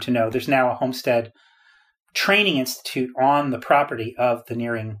and came to know there's now a homestead training institute on the property of the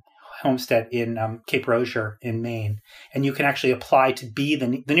Nearing homestead in Cape Rozier in Maine. And you can actually apply to be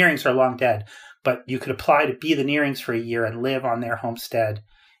the Nearings are long dead, but you could apply to be the Nearings for a year and live on their homestead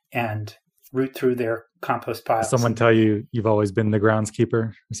and root through their compost piles. Someone tell you you've always been the groundskeeper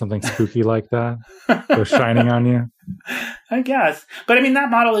or something spooky like that? Go shining on you? I guess. But I mean,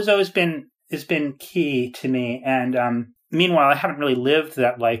 that model has been key to me. And meanwhile, I haven't really lived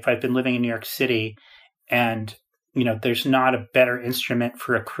that life. I've been living in New York City, and there's not a better instrument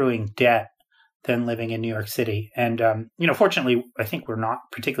for accruing debt than living in New York City. And, fortunately, I think we're not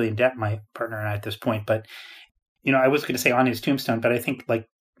particularly in debt, my partner and I, at this point. But, I was going to say on his tombstone, but I think like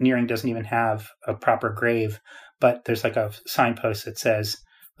Nearing doesn't even have a proper grave. But there's like a signpost that says,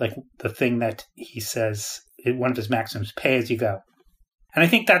 like, the thing that he says, one of his maxims, pay as you go. And I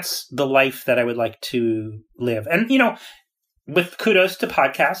think that's the life that I would like to live. And, with kudos to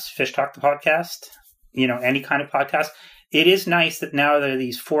podcasts, Fish Talk the podcast, any kind of podcast, it is nice that now there are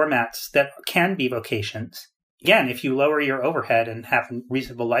these formats that can be vocations. Again, if you lower your overhead and have a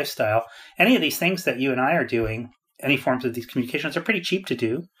reasonable lifestyle, any of these things that you and I are doing, any forms of these communications are pretty cheap to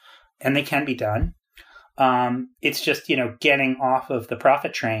do, and they can be done. It's just, getting off of the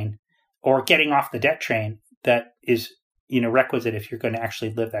profit train or getting off the debt train that is, requisite if you're going to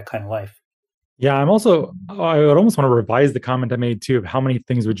actually live that kind of life. Yeah, I would almost want to revise the comment I made too of how many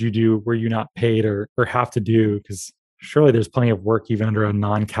things would you do were you not paid or have to do? Because surely there's plenty of work even under a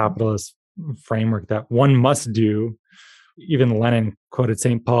non-capitalist framework that one must do. Even Lenin quoted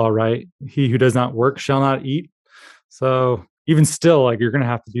St. Paul, right? He who does not work shall not eat. So even still, like, you're going to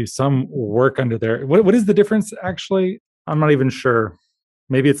have to do some work under there. What is the difference actually? I'm not even sure.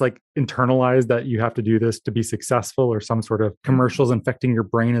 Maybe it's like internalized that you have to do this to be successful, or some sort of commercials infecting your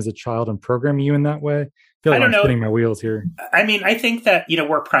brain as a child and programming you in that way. I feel like I'm spinning my wheels here. I mean, I think that,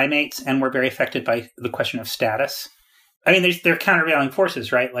 we're primates and we're very affected by the question of status. I mean, there are countervailing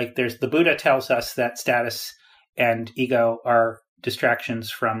forces, right? Like the Buddha tells us that status and ego are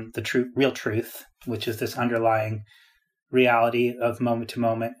distractions from the real truth, which is this underlying reality of moment to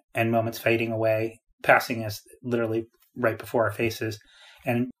moment and moments fading away, passing us literally right before our faces.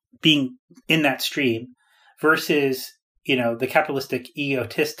 And being in that stream versus, the capitalistic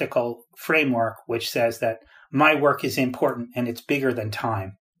egotistical framework, which says that my work is important and it's bigger than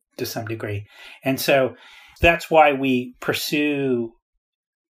time to some degree. And so that's why we pursue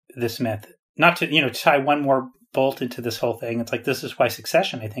this myth. Not to, to tie one more bolt into this whole thing. It's like, this is why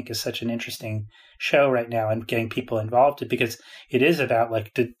Succession, I think, is such an interesting show right now and getting people involved, because it is about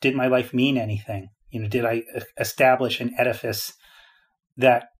like, did my life mean anything? Did I establish an edifice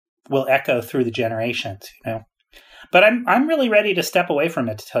that will echo through the generations, But I'm really ready to step away from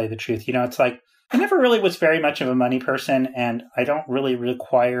it, to tell you the truth. It's like, I never really was very much of a money person, and I don't really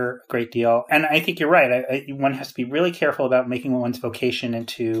require a great deal. And I think you're right. One has to be really careful about making one's vocation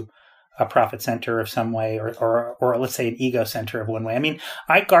into a profit center of some way, or let's say an ego center of one way. I mean,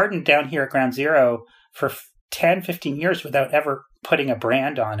 I gardened down here at Ground Zero for 10, 15 years without ever putting a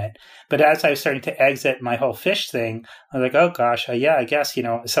brand on it. But as I was starting to exit my whole fish thing, I was like, oh gosh, yeah, I guess,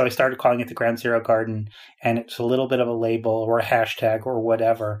 so I started calling it the Ground Zero Garden, and it's a little bit of a label or a hashtag or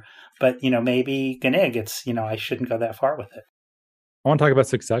whatever. But, maybe Gnig, it's, I shouldn't go that far with it. I want to talk about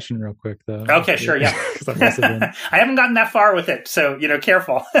Succession real quick, though. Okay, sure, yeah. I haven't gotten that far with it, so,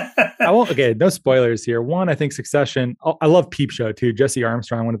 careful. Okay, no spoilers here. One, I think Succession, I love Peep Show, too. Jesse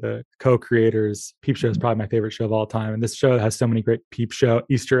Armstrong, one of the co-creators. Peep Show is probably my favorite show of all time. And this show has so many great Peep Show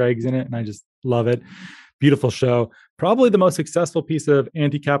Easter eggs in it, and I just love it. Beautiful show. Probably the most successful piece of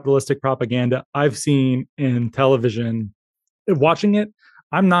anti-capitalistic propaganda I've seen in television. Watching it,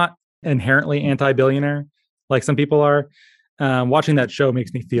 I'm not inherently anti-billionaire like some people are. Watching that show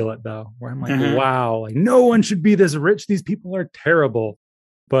makes me feel it, though, where I'm like, wow, like no one should be this rich. These people are terrible.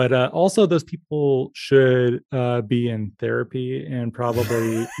 But also those people should be in therapy and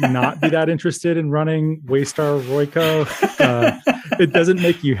probably not be that interested in running Waystar Royco. It doesn't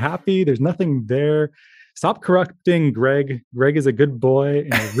make you happy. There's nothing there. Stop corrupting Greg. Greg is a good boy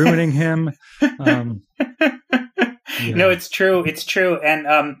and you're ruining him. Yeah. No, it's true. It's true. And,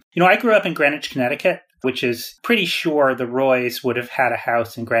 I grew up in Greenwich, Connecticut, which is pretty sure the Roys would have had a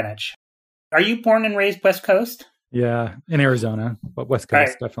house in Greenwich. Are you born and raised West Coast? Yeah, in Arizona, but West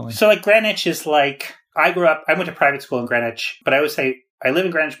Coast, definitely. So like Greenwich is like, I went to private school in Greenwich, but I always say, I live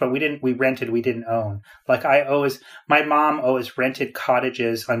in Greenwich, but we rented, we didn't own. Like my mom always rented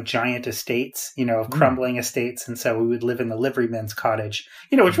cottages on giant estates, crumbling estates. And so we would live in the liveryman's cottage,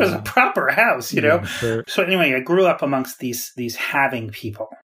 which was a proper house, Yeah, sure. So anyway, I grew up amongst these having people.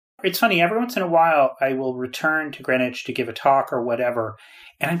 It's funny, every once in a while, I will return to Greenwich to give a talk or whatever.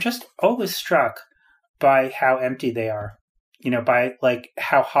 And I'm just always struck by how empty they are, by like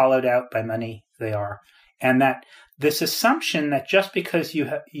how hollowed out by money they are. And that this assumption that just because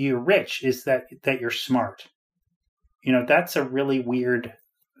you're rich is that you're smart. That's a really weird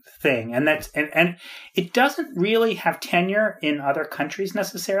thing. And and it doesn't really have tenure in other countries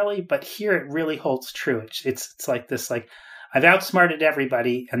necessarily, but here it really holds true. It's like this, like, I've outsmarted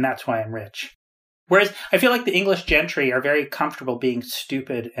everybody and that's why I'm rich. Whereas I feel like the English gentry are very comfortable being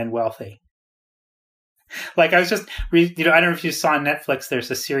stupid and wealthy. Like I was just, I don't know if you saw on Netflix, there's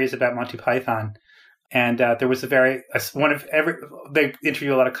a series about Monty Python. And there was they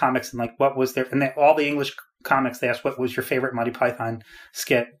interview a lot of comics and like, what was their, and all the English comics, they asked, what was your favorite Monty Python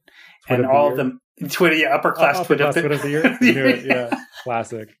skit? And all of them, upper class twit of the year. Yeah,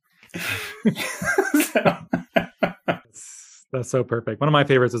 classic. That's so perfect. One of my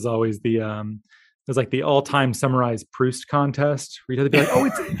favorites is always there's like the all-time summarized Proust contest where you have to be like, oh,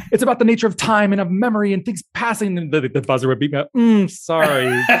 it's about the nature of time and of memory and things passing. And the buzzer would be, sorry.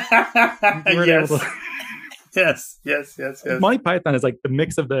 Yes. Monty Python is like the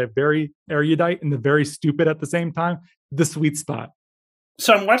mix of the very erudite and the very stupid at the same time, the sweet spot.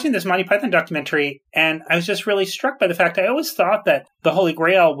 So I'm watching this Monty Python documentary, and I was just really struck by the fact I always thought that The Holy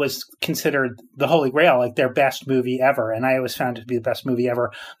Grail was considered the Holy Grail, like their best movie ever, and I always found it to be the best movie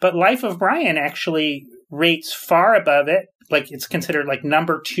ever. But Life of Brian actually rates far above it. Like it's considered like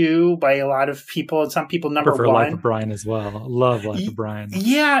number 2 by a lot of people, and some people number 1. I prefer Life of Brian as well. I love Life of Brian.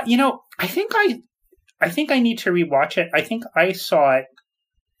 Yeah, I think I need to rewatch it. I think I saw it,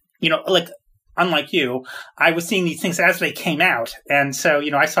 like, unlike you, I was seeing these things as they came out. And so,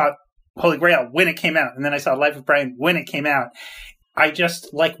 I saw Holy Grail when it came out. And then I saw Life of Brian when it came out. I just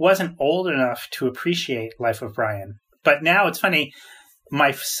wasn't old enough to appreciate Life of Brian. But now it's funny.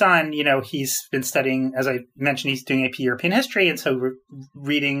 My son, he's been studying, as I mentioned, he's doing AP European history. And so we're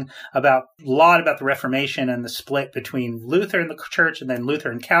reading a lot about the Reformation and the split between Luther and the church and then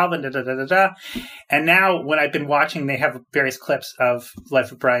Luther and Calvin, And now when I've been watching, they have various clips of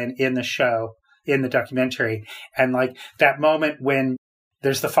Life of Brian in the show, in the documentary. And like that moment when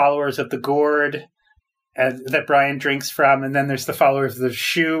there's the followers of the gourd that Brian drinks from, and then there's the followers of the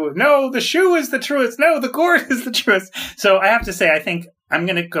shoe. No, the shoe is the truest. No, the gourd is the truest. So I have to say, I think I'm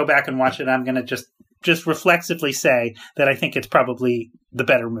going to go back and watch it. I'm going to just reflexively say that I think it's probably the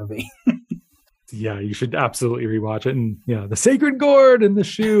better movie. Yeah, you should absolutely rewatch it. And the sacred gourd and the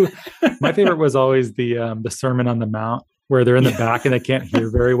shoe. My favorite was always the Sermon on the Mount, where they're in the back and they can't hear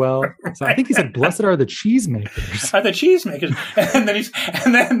very well. So I think he said, "Blessed are the cheesemakers." Are the cheesemakers? And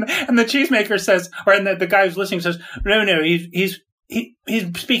then the cheesemaker says, the guy who's listening says, "No, he's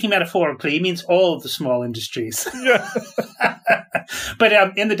speaking metaphorically. He means all of the small industries." Yeah.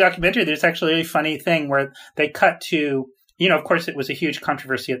 But in the documentary, there's actually a really funny thing where they cut to, of course, it was a huge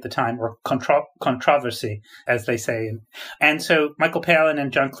controversy at the time, or controversy, as they say. And so Michael Palin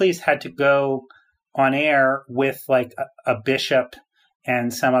and John Cleese had to go on air with like a bishop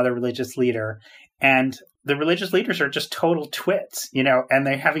and some other religious leader. And the religious leaders are just total twits, and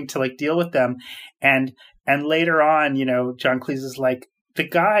they're having to like deal with them. And later on, John Cleese is like,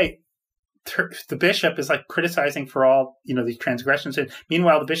 the bishop is like criticizing for all, these transgressions. And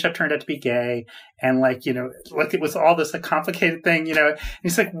meanwhile, the bishop turned out to be gay. And like it was all this complicated thing, and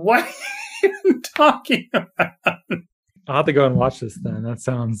he's like, what are you talking about? I'll have to go and watch this then. That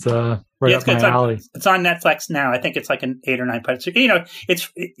sounds right up my alley. It's on Netflix now. I think it's like an 8 or 9 parts.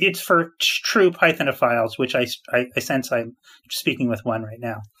 It's for true Pythonophiles, which I sense I'm speaking with one right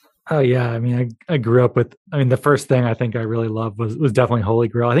now. Oh yeah, I mean, I grew up with. I mean, the first thing I think I really loved was definitely Holy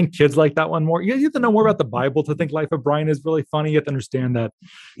Grail. I think kids like that one more. You have to know more about the Bible to think Life of Brian is really funny. You have to understand that,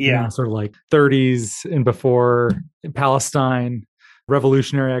 sort of like 30s and before, Palestine,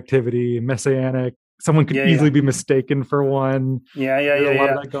 revolutionary activity, messianic. Someone could easily be mistaken for one. Yeah. A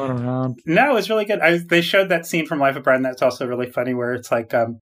lot of that going around. No, it was really good. They showed that scene from Life of Brian. That's also really funny, where it's like,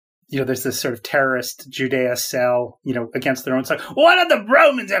 there's this sort of terrorist Judea cell, against their own side. What have the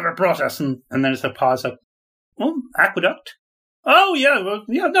Romans ever brought us? And then there's a pause like, aqueduct? Oh, yeah,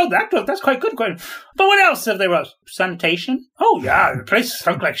 no, that's quite good. But what else have they brought? Sanitation? Oh, yeah, the place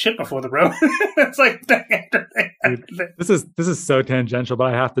stunk like shit before the Romans. It's like thing after thing. This is so tangential, but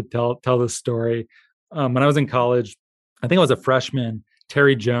I have to tell this story. When I was in college, I think I was a freshman,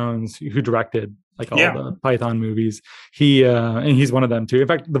 Terry Jones, who directed like all the Python movies. And he's one of them too. In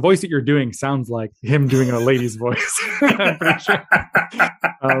fact, the voice that you're doing sounds like him doing a lady's voice. I'm pretty sure.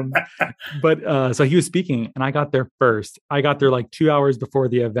 So he was speaking and I got there first. I got there like 2 hours before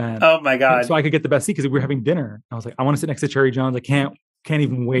the event. Oh my God. So I could get the best seat because we were having dinner. I was like, I want to sit next to Terry Jones. I can't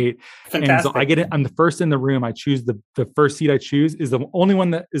even wait. Fantastic. And so I get it. I'm the first in the room. I choose the first seat I choose is the only one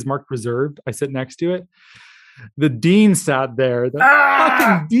that is marked reserved. I sit next to it. The dean sat there. The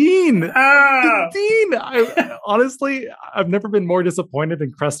fucking dean. The dean. Honestly, I've never been more disappointed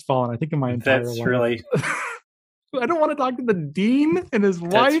and crestfallen, I think, in my entire life. Really. I don't want to talk to the dean and his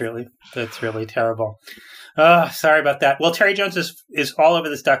wife. That's really terrible. Sorry about that. Well, Terry Jones is all over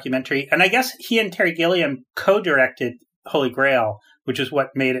this documentary. And I guess he and Terry Gilliam co-directed Holy Grail, which is what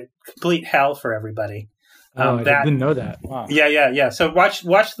made it complete hell for everybody. I didn't know that. Wow. Yeah. So watch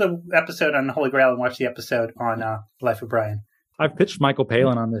the episode on Holy Grail and watch the episode on Life of Brian. I've pitched Michael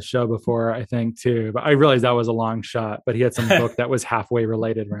Palin on this show before, I think, too. But I realized that was a long shot. But he had some book that was halfway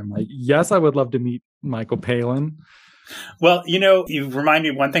related where I'm like, yes, I would love to meet Michael Palin. Well, you remind me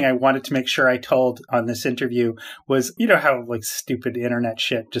of one thing I wanted to make sure I told on this interview was, how like stupid internet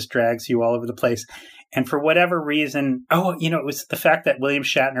shit just drags you all over the place. And for whatever reason, it was the fact that William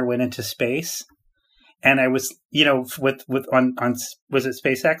Shatner went into space. And I was, with was it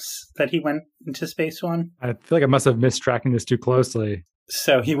SpaceX that he went into space on? I feel like I must have missed tracking this too closely.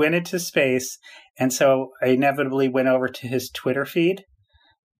 So he went into space. And so I inevitably went over to his Twitter feed.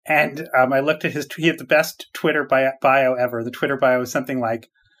 And I looked at he had the best Twitter bio ever. The Twitter bio was something like,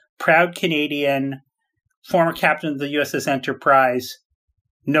 proud Canadian, former captain of the USS Enterprise,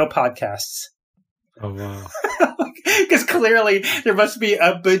 no podcasts. Oh, wow. Because clearly there must be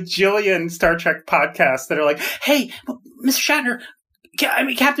a bajillion Star Trek podcasts that are like, hey, Mr. Shatner,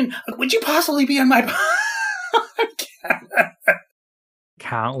 Captain, would you possibly be on my podcast?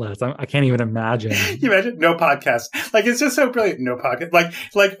 Countless. I can't even imagine. You imagine? No podcast. Like, it's just so brilliant. No podcast.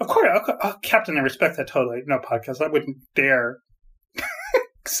 Like, of course, Captain, I respect that totally. No podcast. I wouldn't dare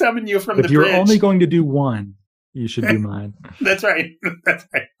summon you from the bridge. If you're only going to do one, you should do mine. That's right. That's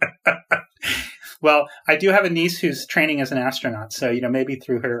right. Well, I do have a niece who's training as an astronaut, so maybe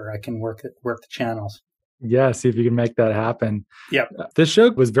through her I can work the channels. Yeah, see if you can make that happen. Yep. This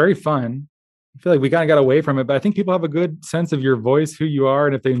show was very fun. I feel like we kind of got away from it, but I think people have a good sense of your voice, who you are,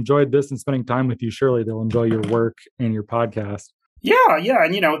 and if they enjoyed this and spending time with you, surely they'll enjoy your work and your podcast. Yeah,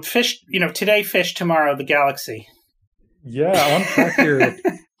 and fish. Today, fish, tomorrow, the galaxy. Yeah,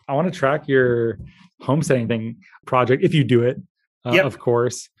 I want to track your homesteading thing project if you do it. Of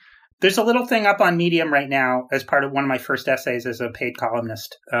course. There's a little thing up on Medium right now as part of one of my first essays as a paid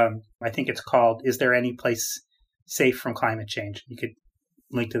columnist. I think it's called, Is There Any Place Safe from Climate Change? You could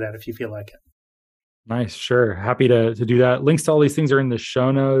link to that if you feel like it. Nice. Sure. Happy to do that. Links to all these things are in the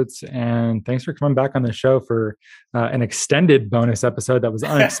show notes. And thanks for coming back on the show for an extended bonus episode that was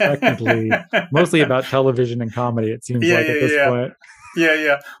unexpectedly mostly about television and comedy, it seems like at this point.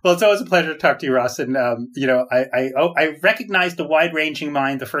 Yeah. Well, it's always a pleasure to talk to you, Ross. And, I recognized the wide-ranging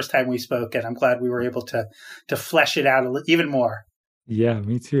mind the first time we spoke, and I'm glad we were able to flesh it out even more. Yeah,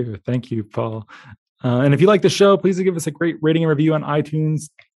 me too. Thank you, Paul. And if you like the show, please give us a great rating and review on iTunes.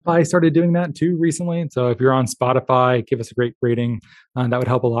 I started doing that too recently. So if you're on Spotify, give us a great rating. That would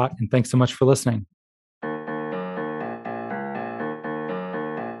help a lot. And thanks so much for listening.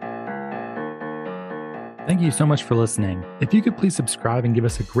 Thank you so much for listening. If you could please subscribe and give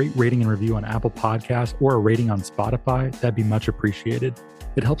us a great rating and review on Apple Podcasts or a rating on Spotify, that'd be much appreciated.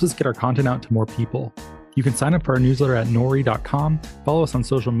 It helps us get our content out to more people. You can sign up for our newsletter at nori.com, follow us on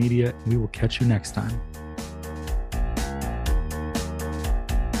social media, and we will catch you next time.